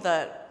people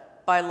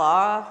that by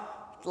law,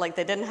 like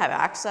they didn't have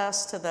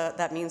access to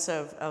that means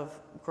of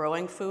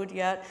growing food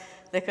yet.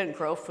 They couldn't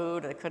grow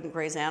food, they couldn't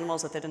graze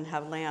animals if they didn't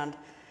have land.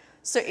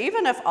 So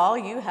even if all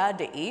you had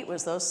to eat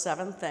was those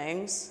 7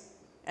 things,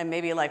 and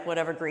maybe like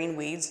whatever green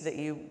weeds that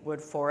you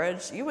would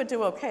forage, you would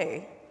do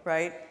okay,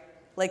 right?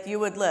 Like you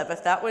would live.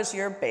 If that was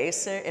your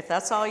basic, if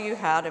that's all you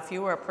had, if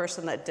you were a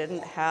person that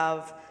didn't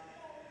have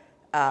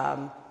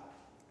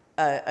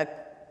a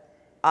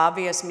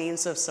obvious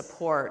means of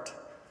support,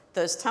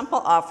 those temple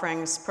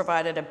offerings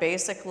provided a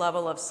basic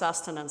level of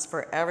sustenance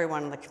for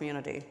everyone in the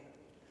community.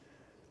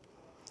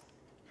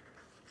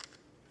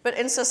 But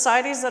in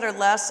societies that are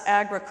less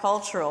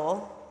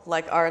agricultural,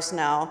 like ours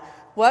now,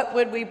 what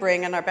would we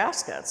bring in our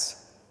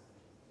baskets?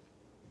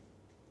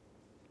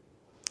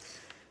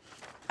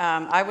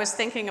 I was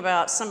thinking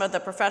about some of the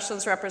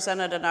professions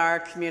represented in our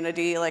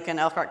community, like in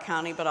Elkhart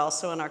County, but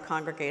also in our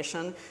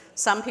congregation.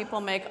 Some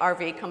people make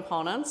RV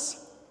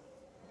components,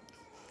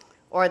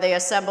 or they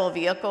assemble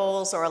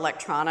vehicles or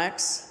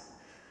electronics.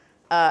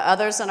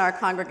 Others in our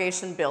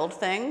congregation build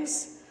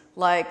things,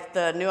 like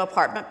the new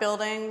apartment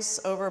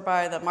buildings over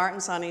by the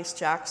Martins on East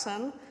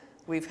Jackson.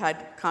 We've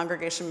had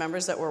congregation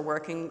members that were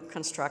working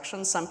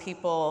construction. Some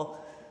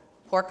people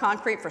pour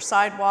concrete for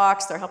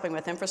sidewalks. They're helping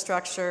with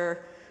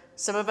infrastructure.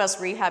 Some of us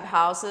rehab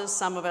houses.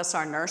 Some of us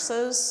are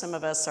nurses. Some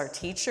of us are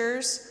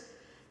teachers.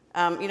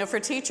 For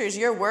teachers,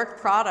 your work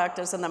product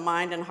is in the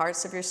mind and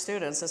hearts of your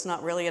students. It's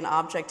not really an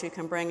object you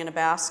can bring in a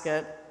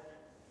basket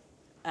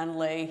and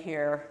lay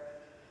here.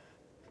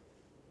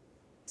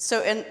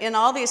 So in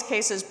all these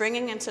cases,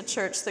 bringing into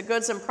church the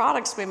goods and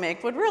products we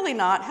make would really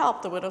not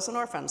help the widows and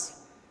orphans.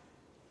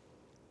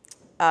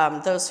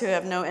 Those who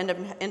have no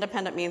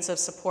independent means of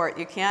support.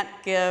 You can't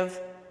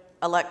give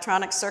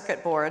electronic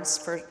circuit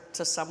boards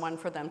to someone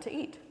for them to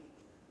eat.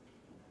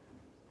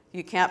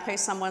 You can't pay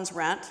someone's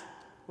rent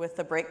with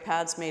the brake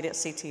pads made at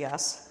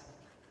CTS.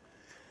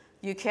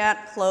 You can't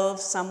clothe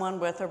someone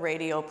with a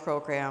radio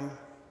program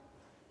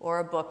or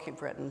a book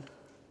you've written.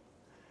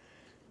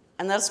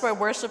 And that's why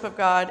worship of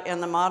God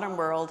in the modern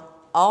world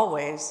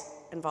always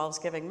involves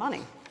giving money.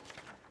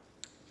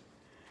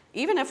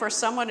 Even if we're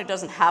someone who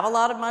doesn't have a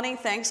lot of money,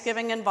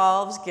 Thanksgiving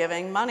involves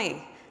giving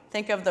money.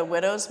 Think of the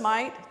widow's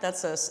mite.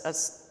 That's a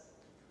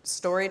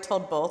story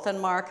told both in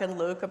Mark and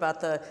Luke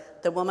about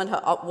the woman,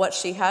 what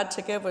she had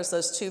to give was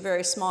those 2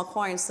 very small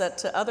coins that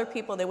to other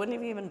people, they wouldn't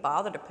have even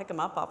bother to pick them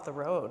up off the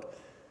road.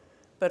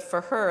 But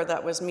for her,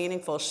 that was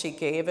meaningful. She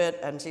gave it,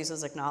 and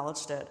Jesus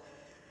acknowledged it.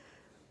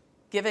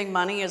 Giving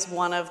money is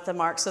one of the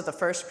marks of the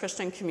first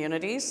Christian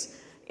communities.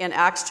 In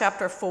Acts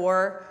chapter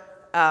 4,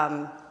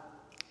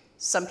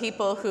 some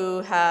people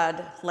who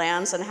had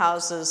lands and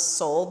houses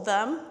sold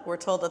them. We're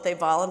told that they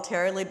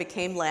voluntarily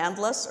became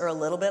landless or a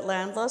little bit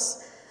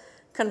landless,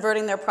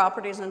 converting their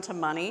properties into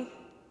money,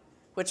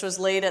 which was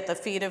laid at the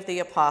feet of the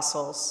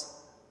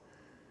apostles.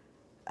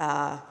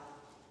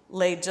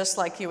 Laid just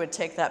like you would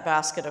take that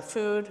basket of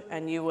food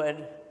and you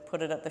would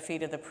put it at the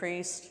feet of the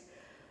priest,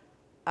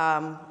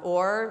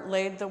 or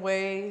laid the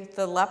way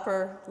the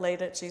leper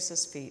laid at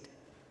Jesus' feet.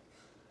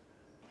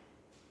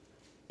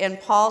 In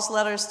Paul's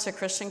letters to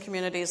Christian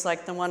communities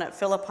like the one at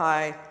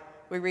Philippi,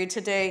 we read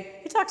today,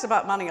 he talks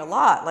about money a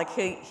lot. Like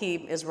he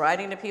is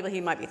writing to people, he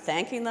might be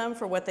thanking them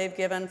for what they've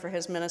given for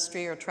his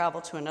ministry or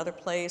travel to another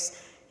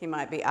place. He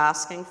might be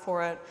asking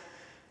for it.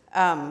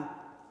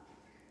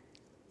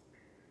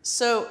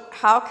 So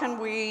how can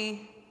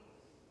we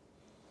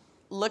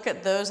look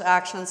at those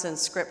actions in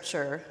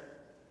Scripture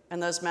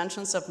and those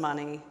mentions of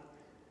money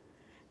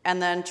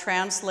and then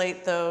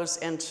translate those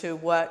into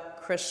what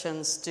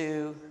Christians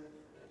do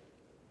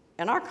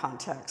in our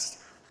context?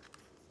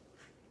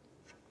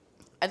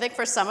 I think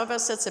for some of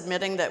us, it's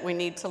admitting that we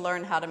need to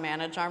learn how to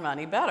manage our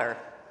money better.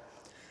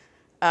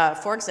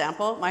 For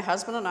example, my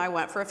husband and I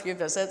went for a few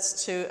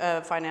visits to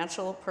a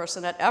financial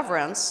person at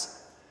Everence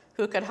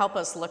who could help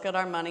us look at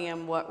our money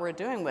and what we're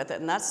doing with it.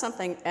 And that's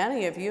something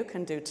any of you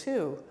can do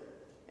too.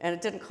 And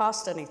it didn't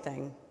cost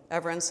anything.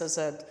 Everence is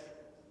a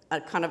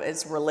kind of,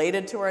 it's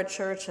related to our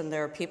church, and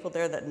there are people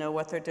there that know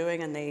what they're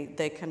doing, and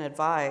they can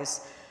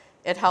advise.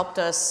 It helped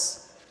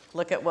us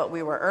look at what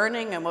we were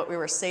earning and what we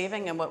were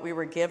saving and what we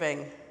were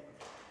giving.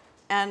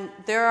 And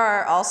there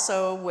are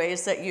also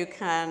ways that you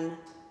can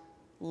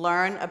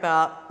learn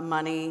about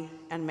money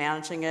and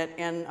managing it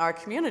in our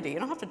community. You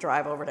don't have to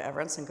drive over to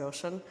Everence and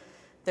Goshen.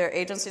 There are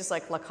agencies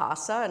like La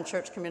Casa and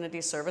Church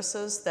Community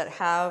Services that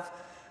have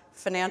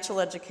financial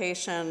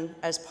education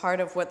as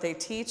part of what they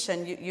teach,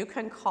 and you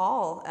can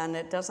call, and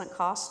it doesn't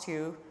cost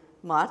you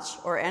much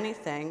or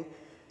anything.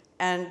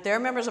 And there are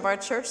members of our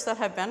church that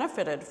have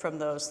benefited from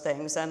those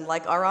things and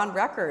like are on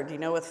record,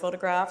 with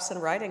photographs and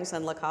writings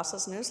in La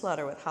Casa's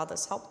newsletter with how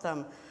this helped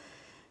them.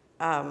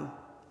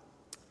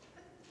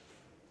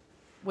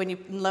 When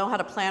you know how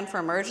to plan for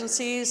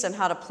emergencies and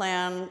how to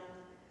plan,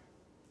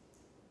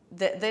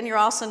 then you're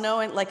also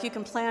knowing, like, you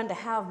can plan to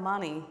have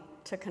money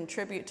to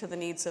contribute to the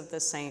needs of the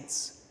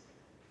saints,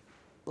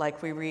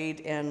 like we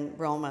read in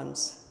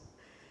Romans.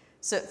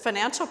 So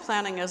financial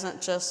planning isn't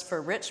just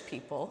for rich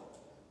people,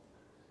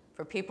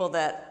 for people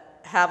that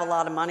have a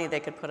lot of money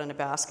they could put in a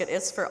basket.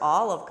 It's for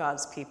all of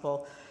God's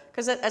people.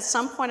 Because at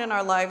some point in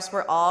our lives,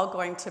 we're all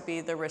going to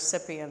be the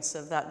recipients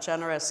of that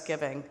generous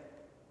giving.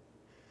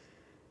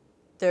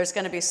 There's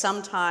going to be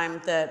some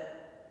time that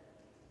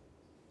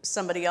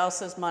somebody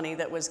else's money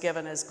that was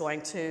given is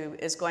going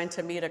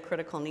to meet a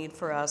critical need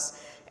for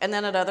us. And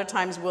then at other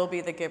times, we'll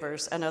be the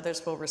givers and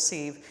others will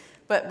receive.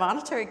 But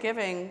monetary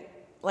giving,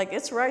 like,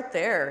 it's right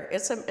there.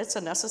 It's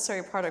a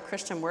necessary part of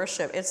Christian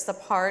worship. It's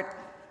part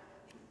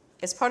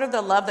of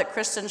the love that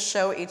Christians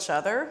show each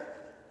other,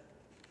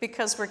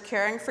 because we're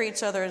caring for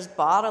each other's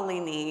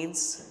bodily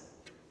needs,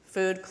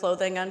 food,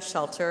 clothing, and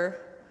shelter,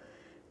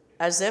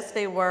 as if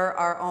they were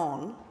our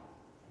own,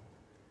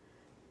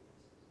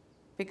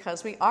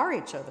 because we are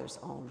each other's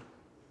own.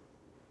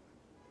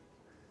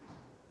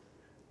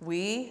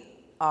 We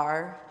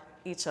are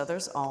each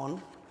other's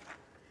own,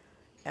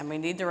 and we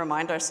need to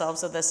remind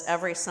ourselves of this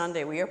every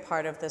Sunday. We are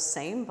part of the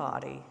same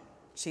body,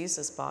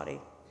 Jesus' body.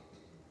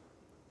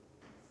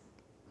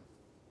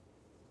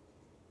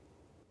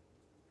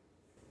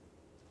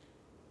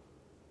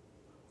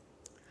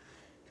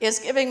 Is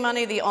giving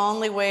money the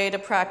only way to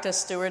practice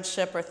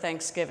stewardship or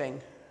thanksgiving?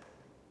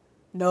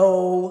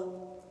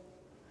 No.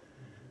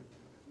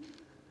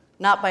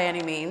 Not by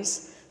any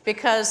means,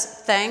 because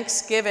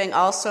thanksgiving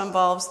also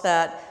involves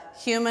that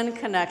human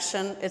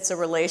connection. It's a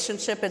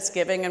relationship, it's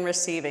giving and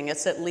receiving.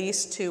 It's at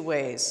least 2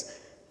 ways,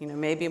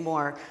 maybe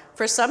more.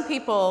 For some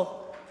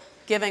people,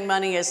 giving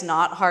money is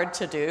not hard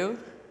to do,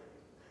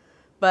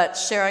 But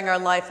sharing our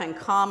life in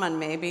common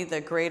may be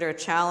the greater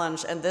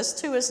challenge, and this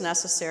too is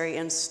necessary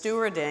in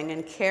stewarding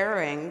and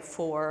caring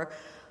for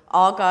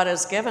all God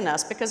has given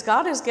us, because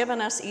God has given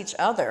us each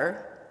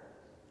other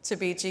to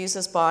be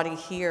Jesus' body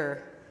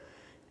here.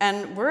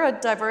 And we're a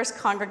diverse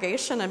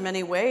congregation in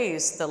many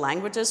ways. The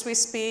languages we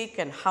speak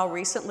and how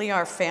recently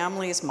our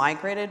families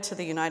migrated to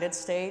the United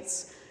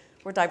States.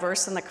 We're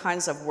diverse in the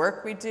kinds of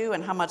work we do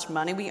and how much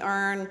money we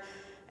earn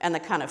and the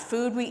kind of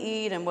food we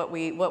eat and what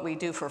we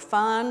do for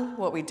fun,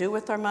 what we do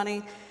with our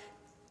money.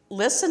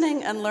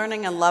 Listening and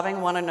learning and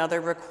loving one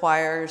another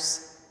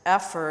requires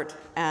effort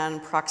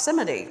and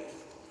proximity,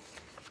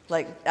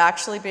 like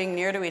actually being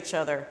near to each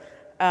other.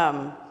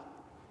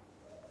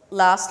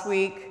 Last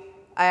week,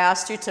 I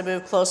asked you to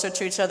move closer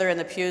to each other in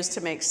the pews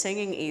to make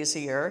singing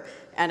easier,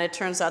 and it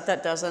turns out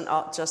that doesn't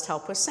just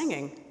help with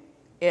singing.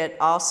 It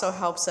also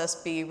helps us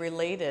be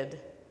related,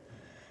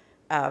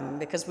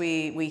 because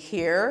we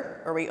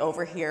hear or we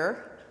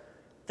overhear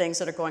things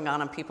that are going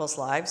on in people's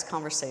lives,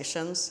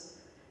 conversations.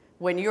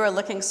 When you are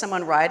looking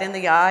someone right in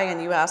the eye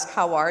and you ask,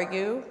 "How are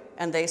you?"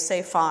 and they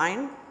say,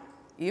 "Fine,"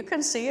 you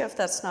can see if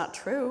that's not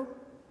true.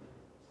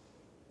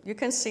 You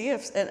can see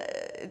if,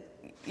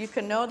 you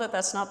can know that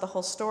that's not the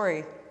whole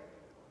story.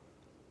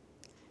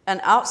 And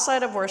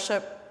outside of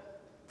worship,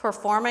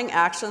 performing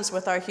actions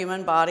with our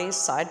human bodies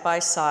side by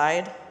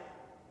side,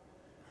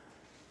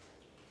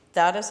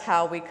 that is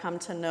how we come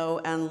to know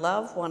and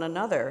love one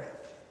another.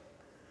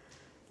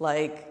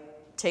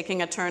 Like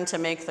taking a turn to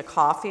make the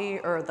coffee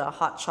or the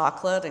hot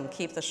chocolate and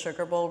keep the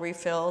sugar bowl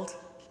refilled.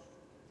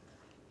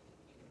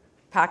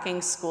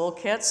 Packing school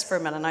kits for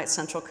Mennonite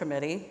Central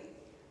Committee.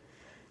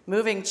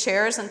 Moving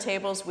chairs and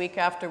tables week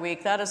after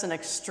week, that is an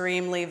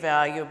extremely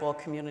valuable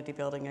community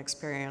building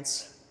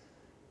experience.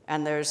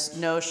 And there's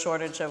no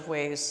shortage of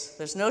ways,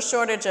 there's no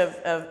shortage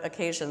of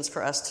occasions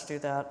for us to do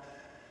that.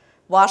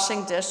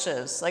 Washing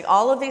dishes, like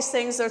all of these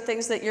things are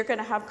things that you're going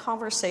to have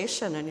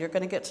conversation and you're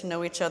going to get to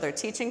know each other.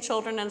 Teaching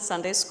children in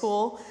Sunday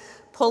school,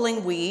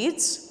 pulling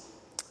weeds,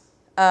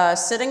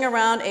 sitting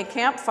around a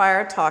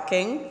campfire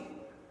talking,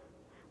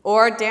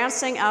 or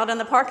dancing out in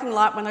the parking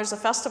lot when there's a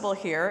festival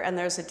here and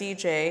there's a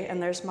DJ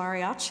and there's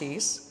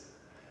mariachis.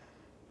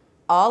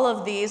 All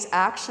of these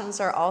actions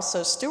are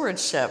also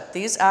stewardship.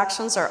 These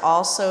actions are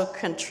also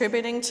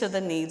contributing to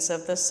the needs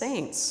of the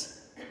saints.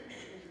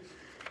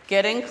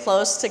 Getting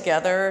close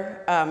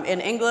together.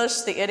 In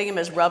English, the idiom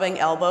is rubbing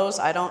elbows.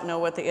 I don't know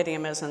what the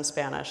idiom is in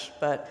Spanish,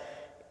 but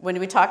when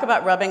we talk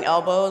about rubbing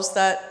elbows,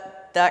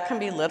 that can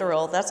be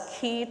literal. That's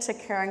key to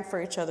caring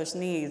for each other's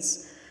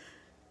needs,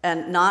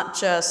 and not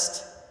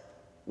just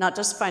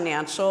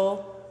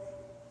financial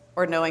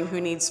or knowing who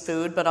needs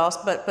food,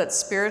 but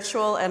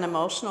spiritual and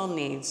emotional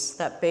needs,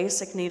 that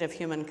basic need of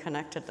human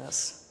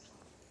connectedness.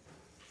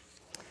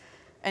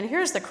 And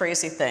here's the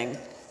crazy thing.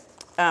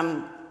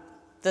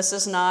 This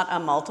is not a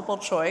multiple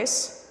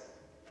choice.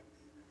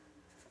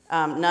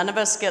 None of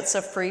us gets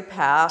a free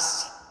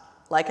pass,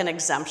 like an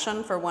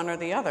exemption for one or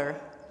the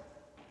other.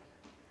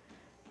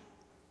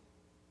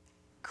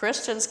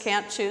 Christians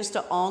can't choose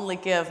to only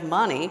give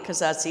money because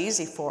that's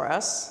easy for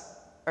us,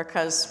 or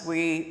because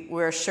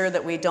we're sure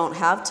that we don't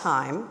have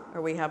time,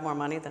 or we have more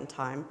money than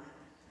time.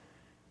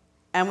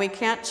 And we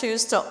can't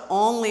choose to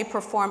only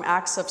perform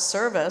acts of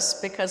service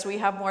because we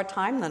have more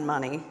time than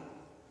money.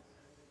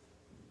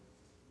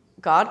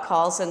 God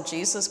calls and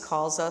Jesus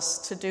calls us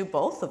to do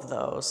both of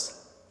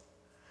those.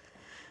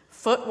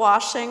 Foot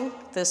washing,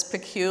 this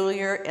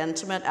peculiar,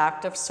 intimate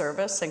act of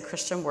service in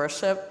Christian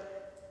worship,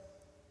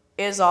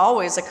 is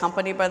always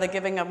accompanied by the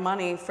giving of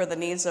money for the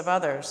needs of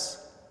others.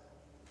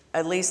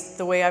 At least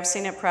the way I've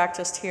seen it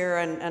practiced here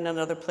and in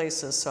other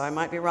places, so I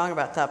might be wrong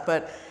about that.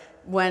 But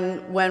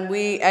when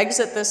we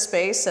exit this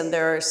space and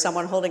there's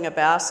someone holding a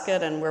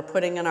basket and we're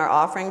putting in our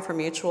offering for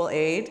mutual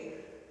aid,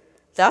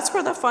 that's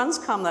where the funds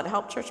come that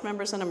help church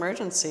members in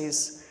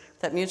emergencies,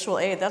 that mutual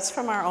aid. That's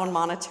from our own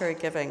monetary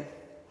giving.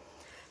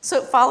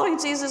 So following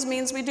Jesus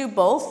means we do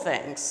both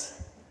things.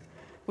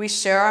 We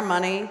share our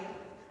money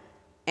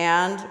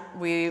and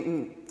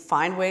we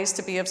find ways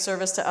to be of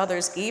service to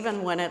others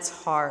even when it's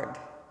hard.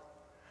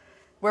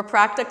 We're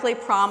practically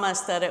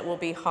promised that it will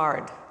be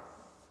hard.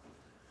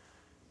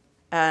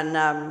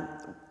 And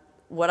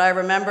what I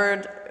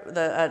remembered,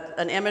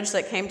 an image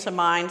that came to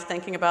mind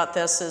thinking about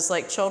this is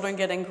like children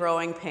getting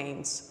growing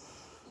pains.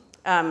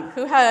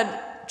 Who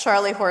had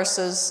Charlie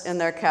horses in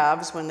their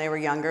calves when they were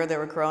younger? They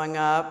were growing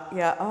up.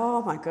 Yeah,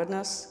 oh my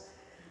goodness.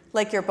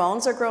 Like your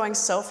bones are growing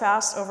so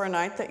fast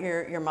overnight that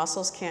your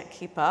muscles can't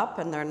keep up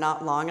and they're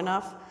not long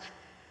enough.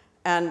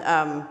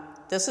 And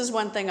this is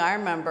one thing I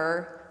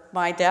remember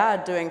my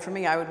dad doing for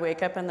me. I would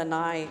wake up in the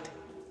night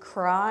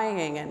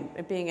crying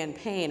and being in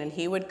pain, and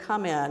he would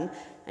come in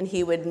and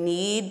he would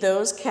knead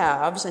those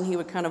calves and he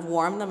would kind of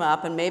warm them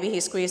up, and maybe he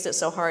squeezed it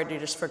so hard you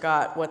just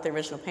forgot what the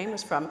original pain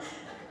was from.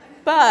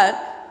 But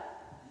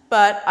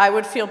I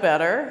would feel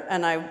better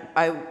and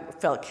I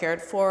felt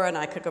cared for and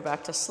I could go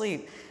back to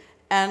sleep.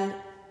 And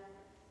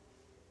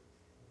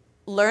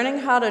learning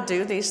how to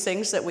do these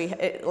things that we,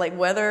 like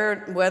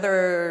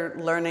whether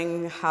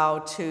learning how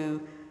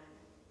to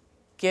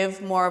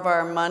give more of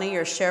our money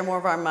or share more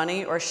of our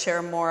money or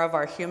share more of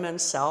our human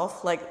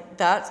self, like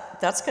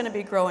that's going to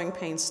be growing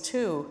pains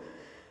too.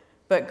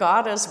 But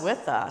God is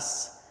with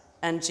us,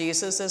 and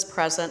Jesus is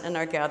present in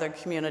our gathered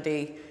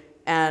community.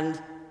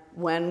 And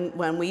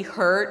when we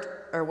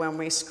hurt or when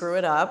we screw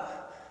it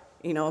up,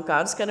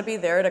 God's going to be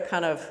there to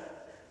kind of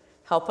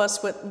help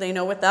us with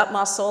that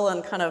muscle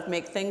and kind of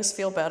make things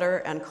feel better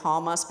and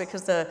calm us,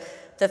 because the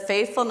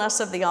faithfulness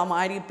of the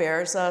Almighty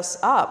bears us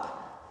up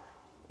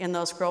in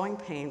those growing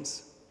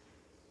pains.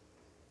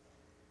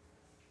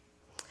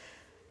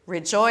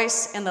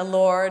 Rejoice in the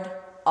Lord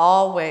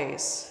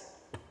always,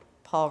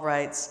 Paul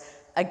writes.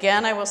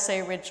 Again, I will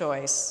say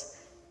rejoice.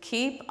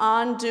 Keep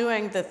on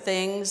doing the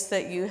things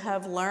that you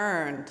have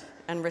learned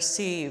and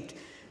received.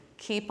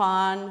 Keep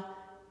on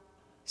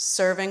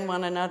serving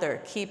one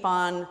another. Keep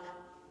on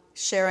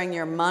sharing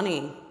your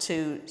money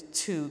to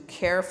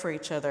care for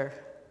each other.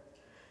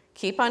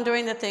 Keep on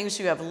doing the things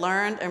you have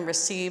learned and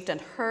received and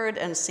heard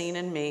and seen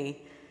in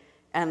me,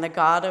 and the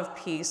God of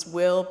peace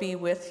will be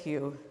with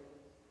you.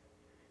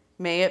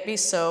 May it be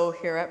so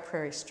here at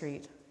Prairie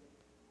Street.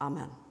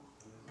 Amen.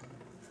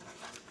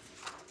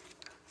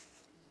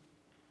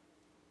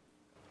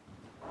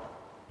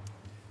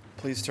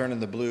 Please turn in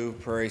the blue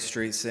Prairie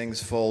Street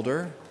Sings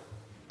folder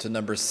to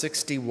number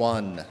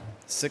 61.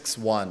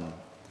 61.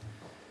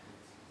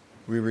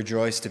 We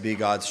rejoice to be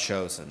God's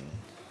chosen.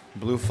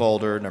 Blue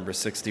folder, number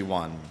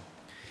 61.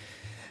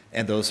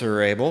 And those who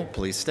are able,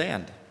 please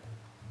stand.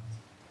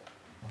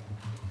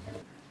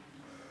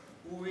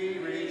 We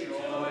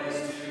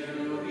rejoice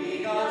to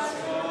be God's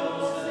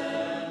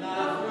chosen,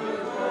 not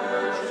through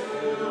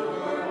virtue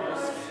or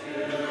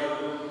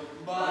skill,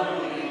 but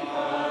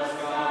because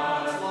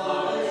God's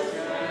love is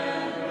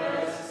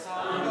generous,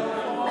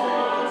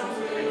 unconformed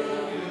to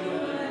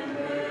human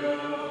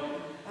will,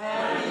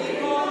 and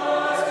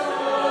because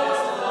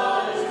God's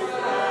love is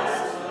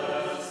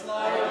restless,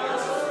 like a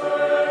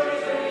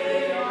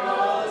surging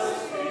of the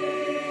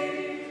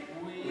sea,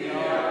 we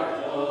are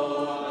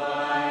pulled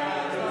by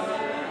heaven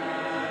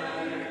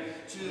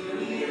to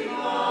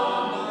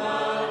become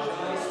not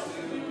just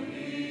to be.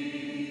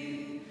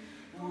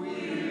 We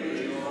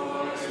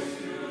rejoice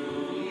to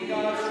be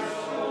God's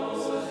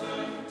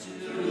chosen, to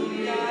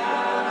be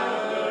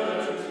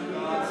gathered to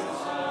God's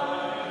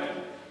side,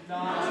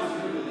 not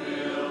to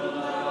build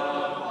a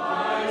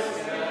wise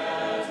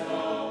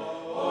ghetto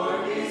or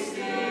be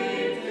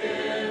steeped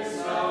in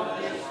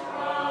selfish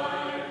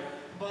pride,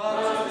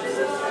 but to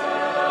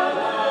celebrate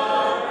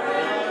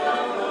the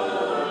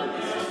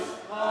goodness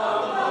of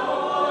the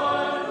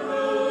one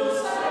who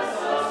sets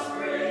us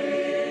free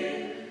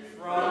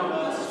from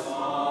the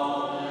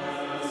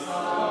smallness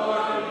of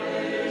our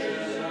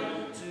vision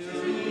to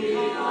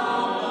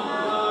become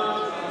not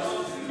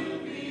just to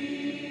be.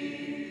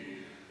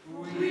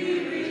 We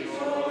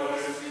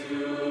rejoice to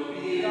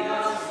be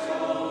God's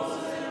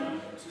chosen,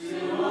 to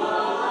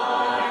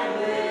align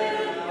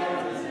with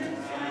heaven's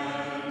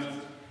intent,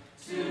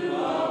 to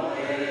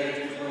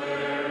await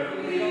where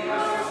we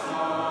are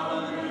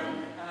summoned,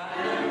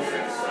 and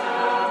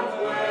accept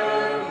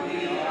where we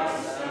are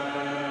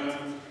sent.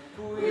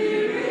 We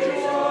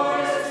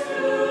rejoice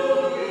to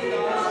be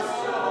God's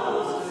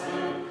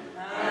chosen,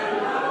 and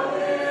now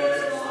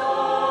this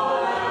all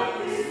that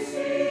we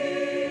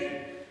see,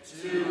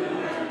 to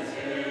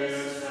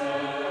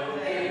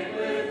anticipate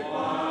with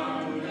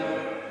wonder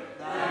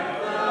that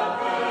the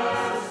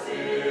best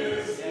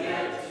is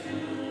yet to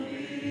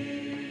be.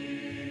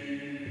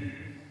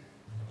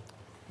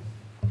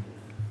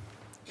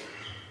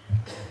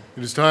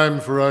 It is time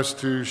for us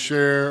to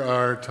share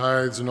our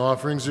tithes and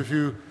offerings. If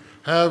you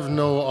have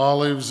no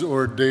olives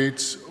or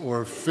dates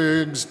or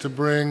figs to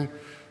bring,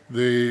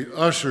 the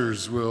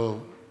ushers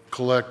will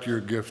collect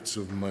your gifts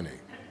of money.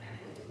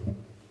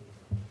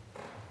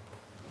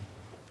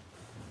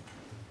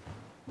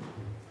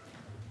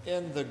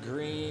 In the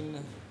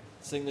green,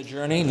 Sing the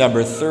Journey,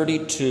 number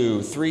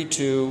 32,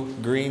 32,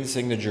 green,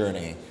 Sing the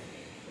Journey.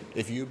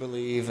 If you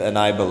believe and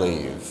I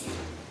believe.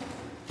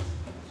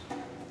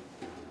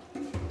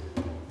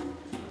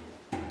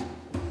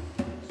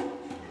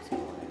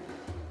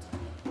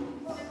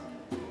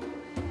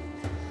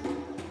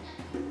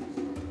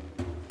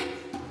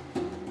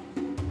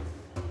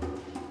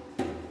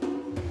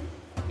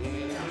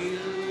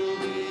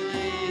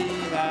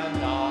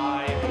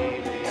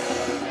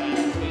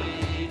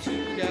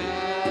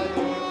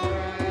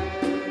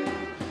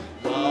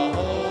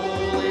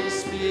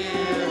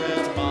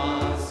 Spirit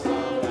must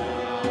come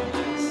down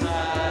and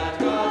set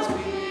God's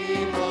people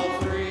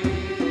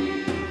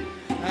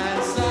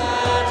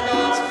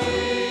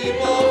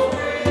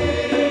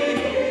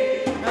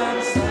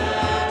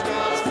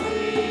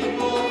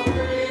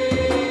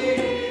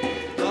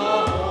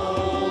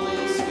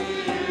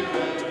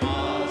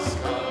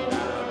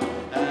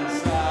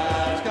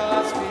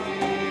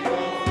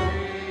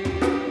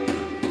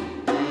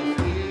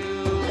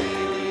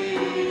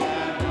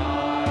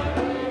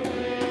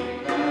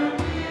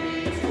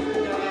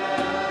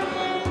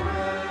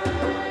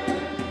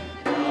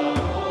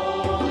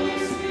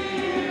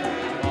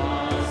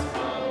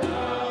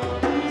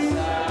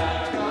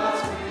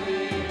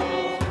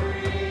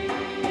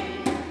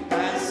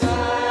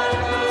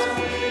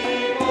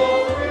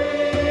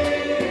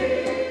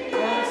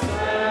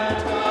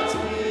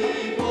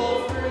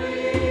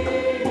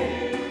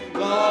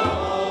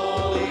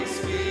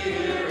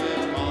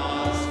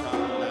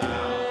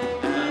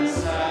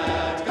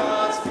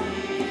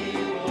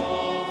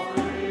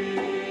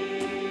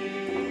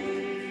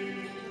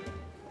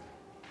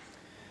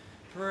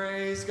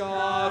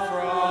God,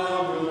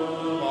 from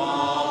whom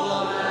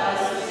all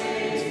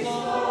blessings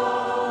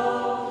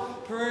flow.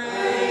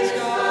 Praise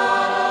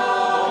God,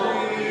 all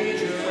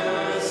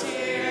creatures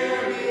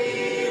here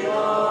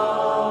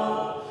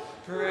below.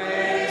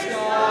 Praise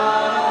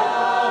God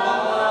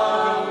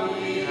above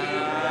ye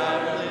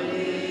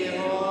heavenly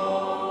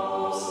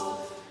hosts.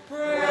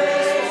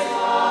 Praise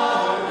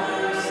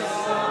Father,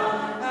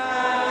 Son,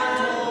 and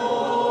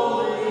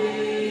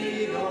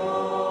Holy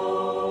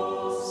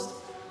Ghost.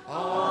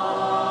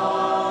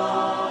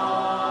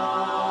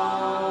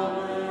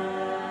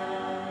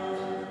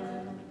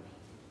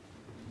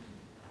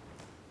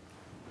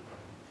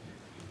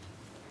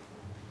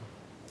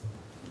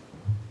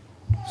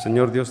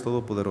 Señor Dios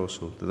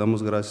Todopoderoso, te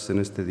damos gracias en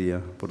este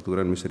día por tu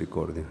gran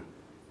misericordia.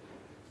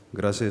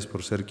 Gracias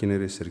por ser quien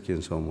eres, ser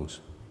quien somos.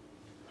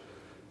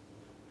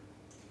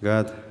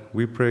 God,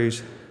 we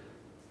praise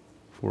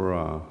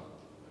for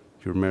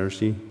your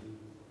mercy.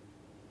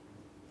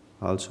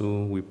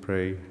 Also, we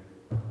pray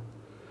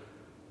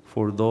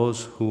for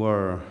those who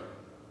are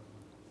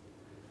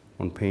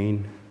on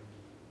pain,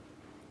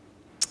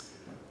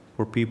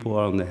 for people who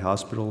are in the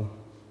hospital,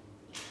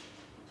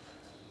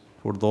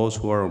 for those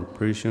who are in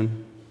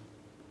prison,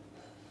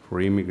 for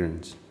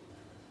immigrants.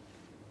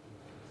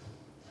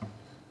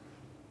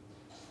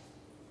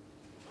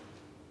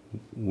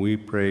 We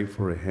pray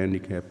for the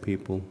handicapped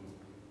people,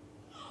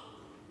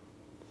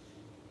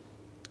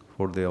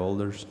 for the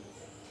elders,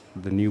 for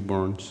the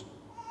newborns,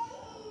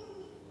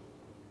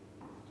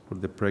 for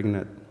the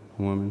pregnant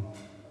woman.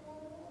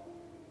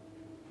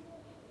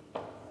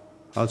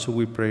 Also,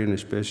 we pray in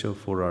special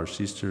for our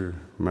sister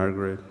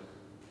Margaret.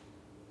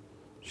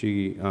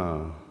 She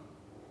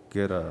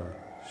get a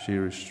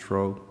serious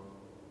stroke.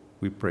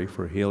 We pray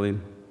for healing.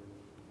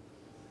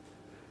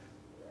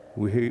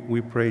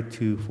 We pray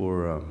too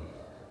for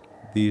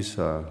this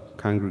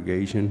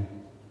congregation.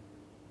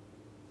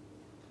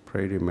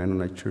 Pray to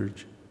Mennonite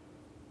Church.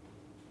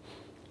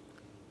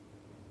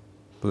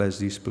 Bless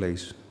this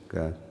place,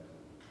 God.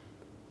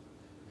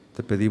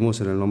 Te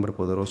pedimos en el nombre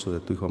poderoso de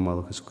tu Hijo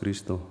amado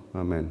Jesucristo.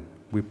 Amen.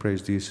 We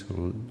praise this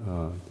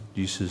in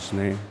Jesus'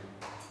 name.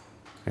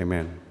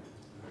 Amen.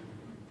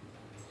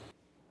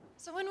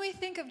 So when we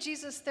think of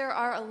Jesus, there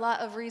are a lot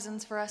of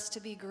reasons for us to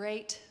be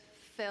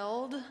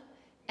great-filled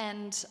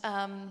and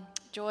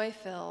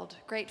joy-filled,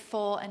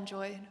 grateful and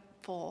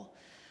joyful.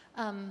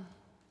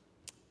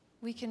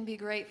 We can be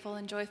grateful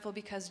and joyful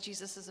because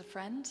Jesus is a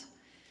friend.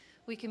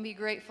 We can be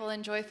grateful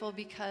and joyful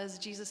because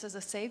Jesus is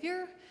a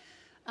Savior.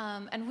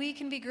 And we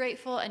can be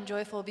grateful and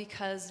joyful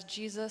because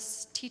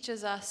Jesus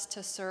teaches us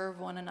to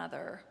serve one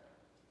another.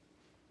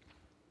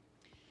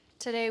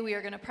 Today we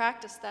are going to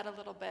practice that a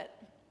little bit.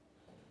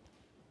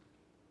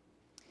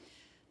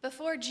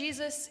 Before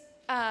Jesus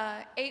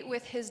ate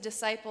with his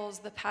disciples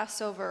the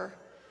Passover,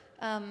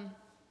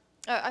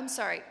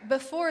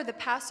 before the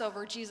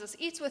Passover, Jesus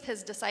eats with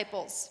his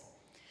disciples.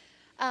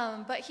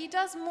 But he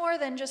does more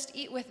than just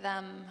eat with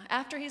them.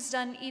 After he's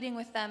done eating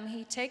with them,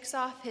 he takes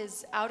off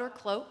his outer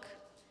cloak.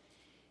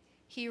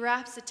 He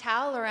wraps a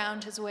towel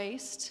around his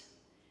waist.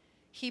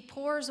 He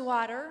pours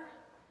water,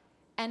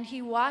 and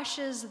he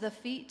washes the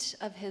feet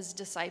of his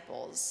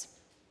disciples.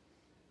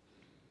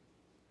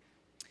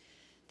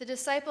 The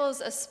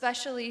disciples,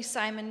 especially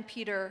Simon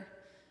Peter,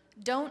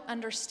 don't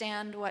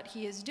understand what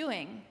he is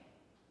doing.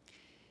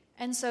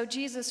 And so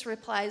Jesus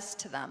replies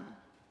to them.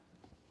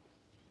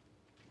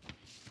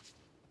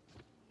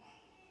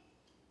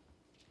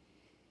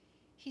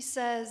 He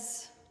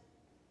says,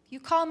 "You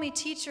call me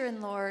teacher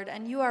and Lord,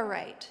 and you are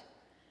right,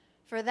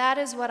 for that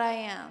is what I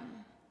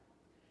am.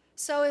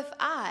 So if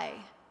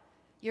I,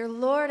 your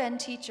Lord and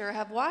teacher,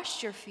 have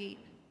washed your feet,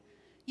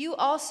 you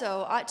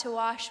also ought to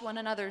wash one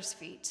another's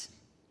feet.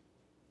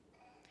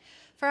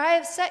 For I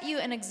have set you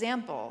an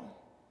example,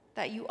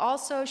 that you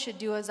also should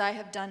do as I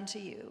have done to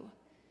you.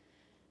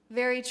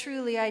 Very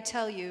truly I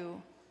tell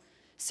you,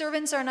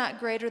 servants are not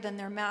greater than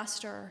their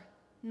master,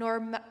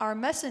 nor are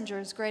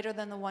messengers greater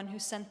than the one who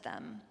sent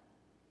them.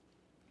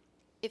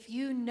 If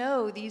you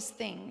know these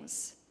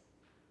things,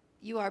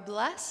 you are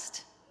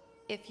blessed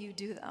if you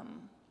do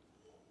them."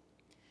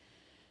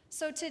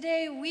 So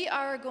today we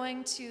are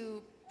going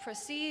to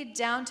proceed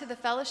down to the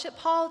fellowship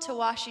hall to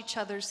wash each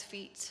other's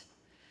feet.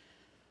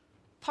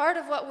 Part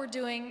of what we're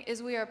doing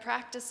is we are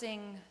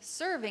practicing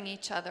serving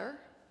each other,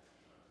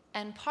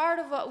 and part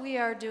of what we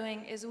are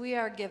doing is we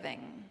are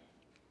giving.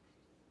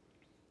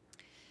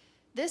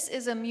 This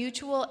is a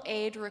mutual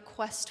aid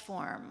request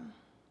form.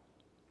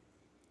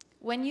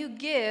 When you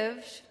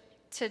give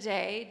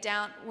today,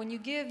 when you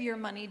give your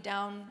money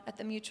down at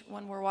the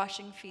when we're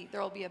washing feet,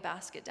 there will be a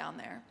basket down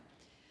there.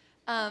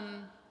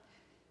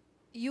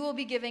 You will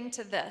be giving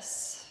to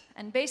this.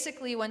 And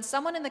basically, when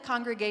someone in the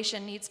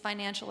congregation needs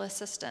financial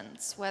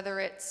assistance, whether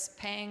it's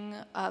paying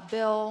a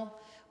bill,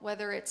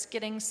 whether it's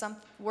getting some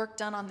work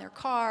done on their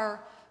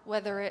car,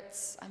 whether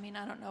it's, I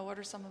don't know, what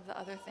are some of the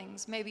other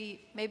things?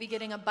 Maybe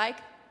getting a bike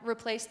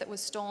replaced that was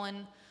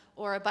stolen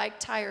or a bike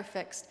tire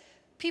fixed.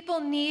 People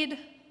need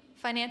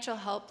financial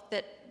help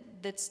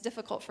that's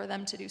difficult for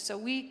them to do. So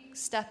we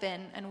step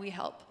in and we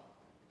help.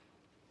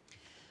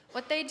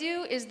 What they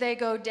do is they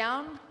go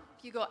down,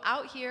 you go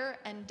out here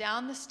and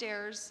down the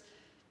stairs.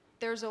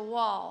 There's a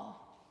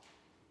wall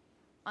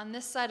on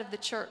this side of the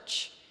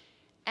church,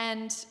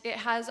 and it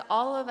has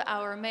all of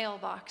our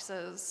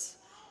mailboxes.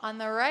 On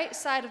the right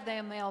side of the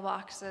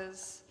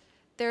mailboxes,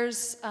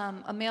 there's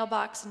a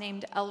mailbox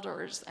named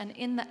Elders, and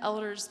in the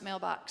Elders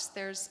mailbox,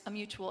 there's a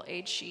mutual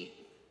aid sheet.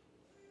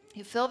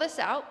 You fill this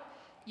out,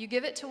 you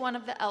give it to one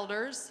of the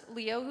elders,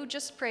 Leo, who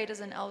just prayed as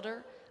an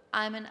elder.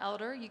 I'm an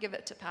elder. You give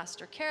it to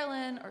Pastor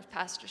Carolyn or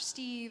Pastor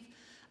Steve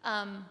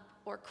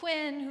or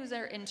Quinn, who's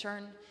our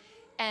intern,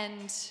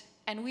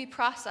 and we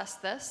process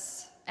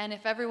this, and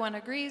if everyone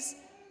agrees,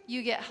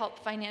 you get help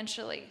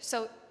financially.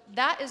 So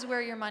that is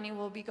where your money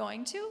will be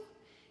going to,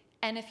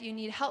 and if you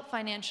need help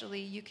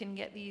financially, you can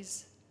get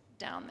these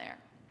down there.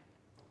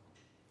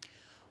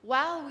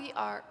 While we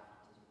are...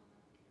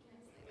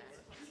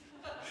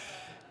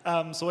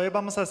 So hoy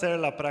vamos a hacer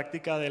la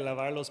práctica de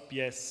lavar los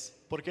pies.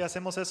 ¿Por qué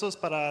hacemos eso? Es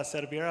para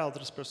servir a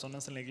otras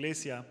personas en la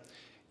iglesia.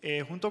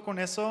 Junto con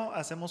eso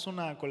hacemos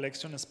una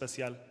colección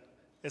especial.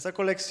 Esa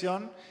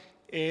colección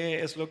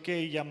es lo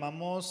que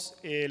llamamos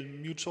el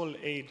Mutual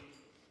Aid.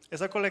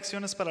 Esa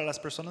colección es para las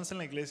personas en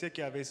la iglesia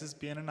que a veces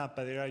vienen a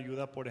pedir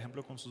ayuda, por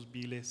ejemplo, con sus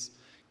biles,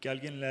 que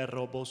alguien le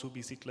robó su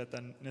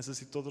bicicleta,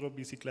 necesitó otra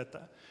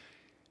bicicleta.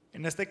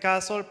 En este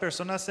caso,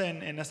 personas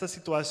en esta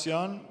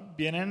situación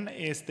vienen,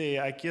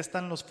 aquí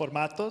están los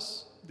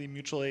formatos de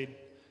Mutual Aid.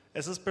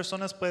 Esas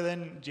personas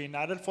pueden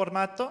llenar el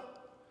formato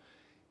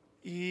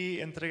y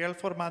entregar el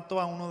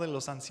formato a uno de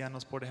los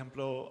ancianos. Por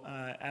ejemplo,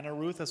 Anna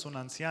Ruth es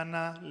una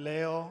anciana,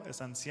 Leo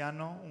es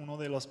anciano, uno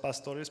de los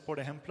pastores, por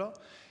ejemplo.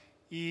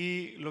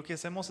 Y lo que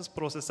hacemos es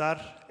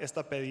procesar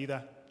esta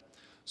pedida.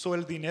 So,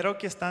 el dinero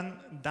que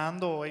están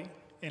dando hoy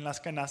en las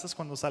canastas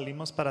cuando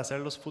salimos para hacer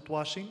los foot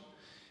washing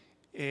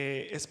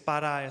es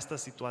para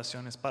estas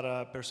situaciones,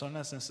 para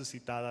personas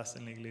necesitadas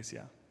en la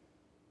iglesia.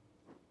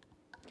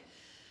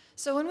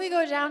 So when we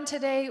go down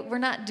today, we're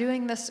not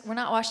doing this, we're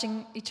not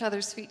washing each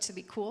other's feet to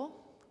be cool.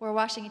 We're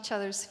washing each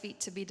other's feet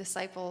to be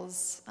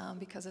disciples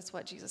because it's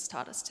what Jesus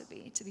taught us to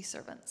be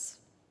servants.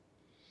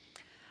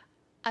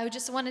 I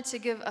just wanted to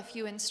give a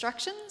few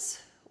instructions.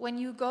 When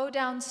you go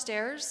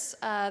downstairs,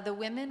 the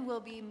women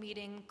will be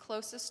meeting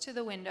closest to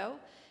the window,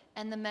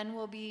 and the men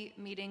will be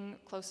meeting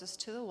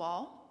closest to the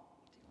wall.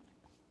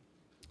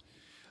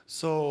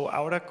 So,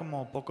 ahora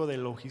como un poco de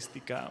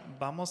logística,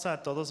 vamos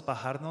a todos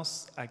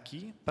bajarnos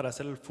aquí para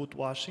hacer el foot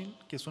washing,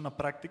 que es una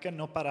práctica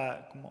no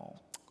para como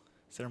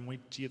ser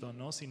muy chido,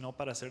 ¿no? Sino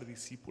para ser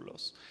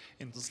discípulos.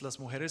 Entonces las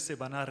mujeres se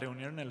van a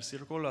reunir en el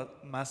círculo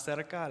más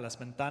cerca a las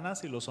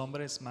ventanas y los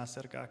hombres más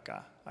cerca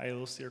acá. Hay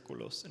dos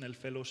círculos en el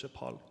fellowship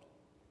hall.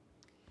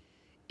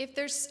 If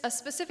there's a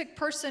specific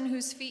person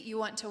whose feet you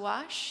want to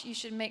wash, you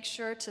should make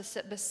sure to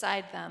sit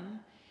beside them.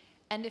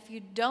 And if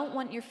you don't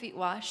want your feet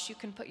washed, you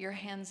can put your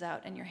hands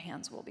out and your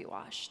hands will be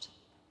washed.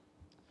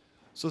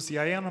 So, si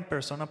hay una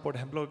persona, por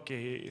ejemplo,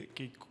 que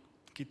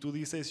tú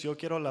dices, yo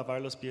quiero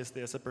lavar los pies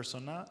de esa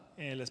persona,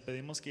 les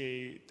pedimos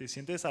que te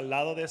sientes al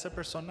lado de esa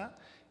persona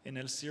en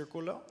el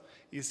círculo.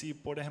 Y si,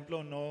 por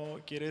ejemplo, no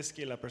quieres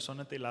que la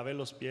persona te lave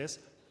los pies,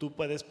 tú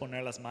puedes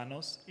poner las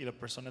manos y la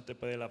persona te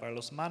puede lavar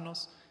las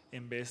manos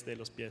en vez de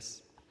los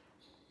pies.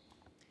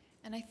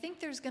 And I think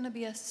there's going to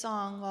be a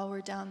song while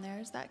we're down there.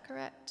 Is that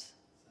correct?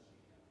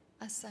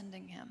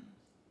 Ascending Him.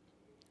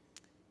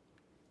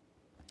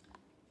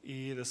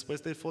 Y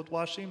después del foot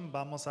washing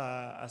vamos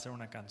a hacer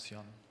una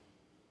canción.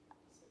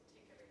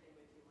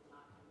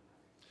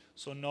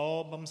 So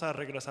no vamos a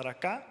regresar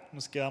acá,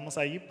 nos quedamos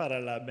ahí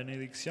para la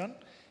benedicción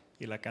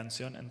y la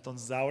canción.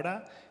 Entonces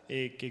ahora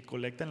que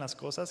colecten las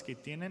cosas que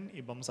tienen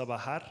y vamos a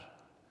bajar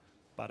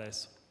para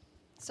eso.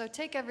 So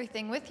take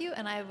everything with you,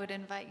 and I would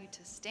invite you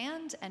to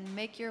stand and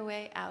make your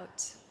way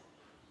out.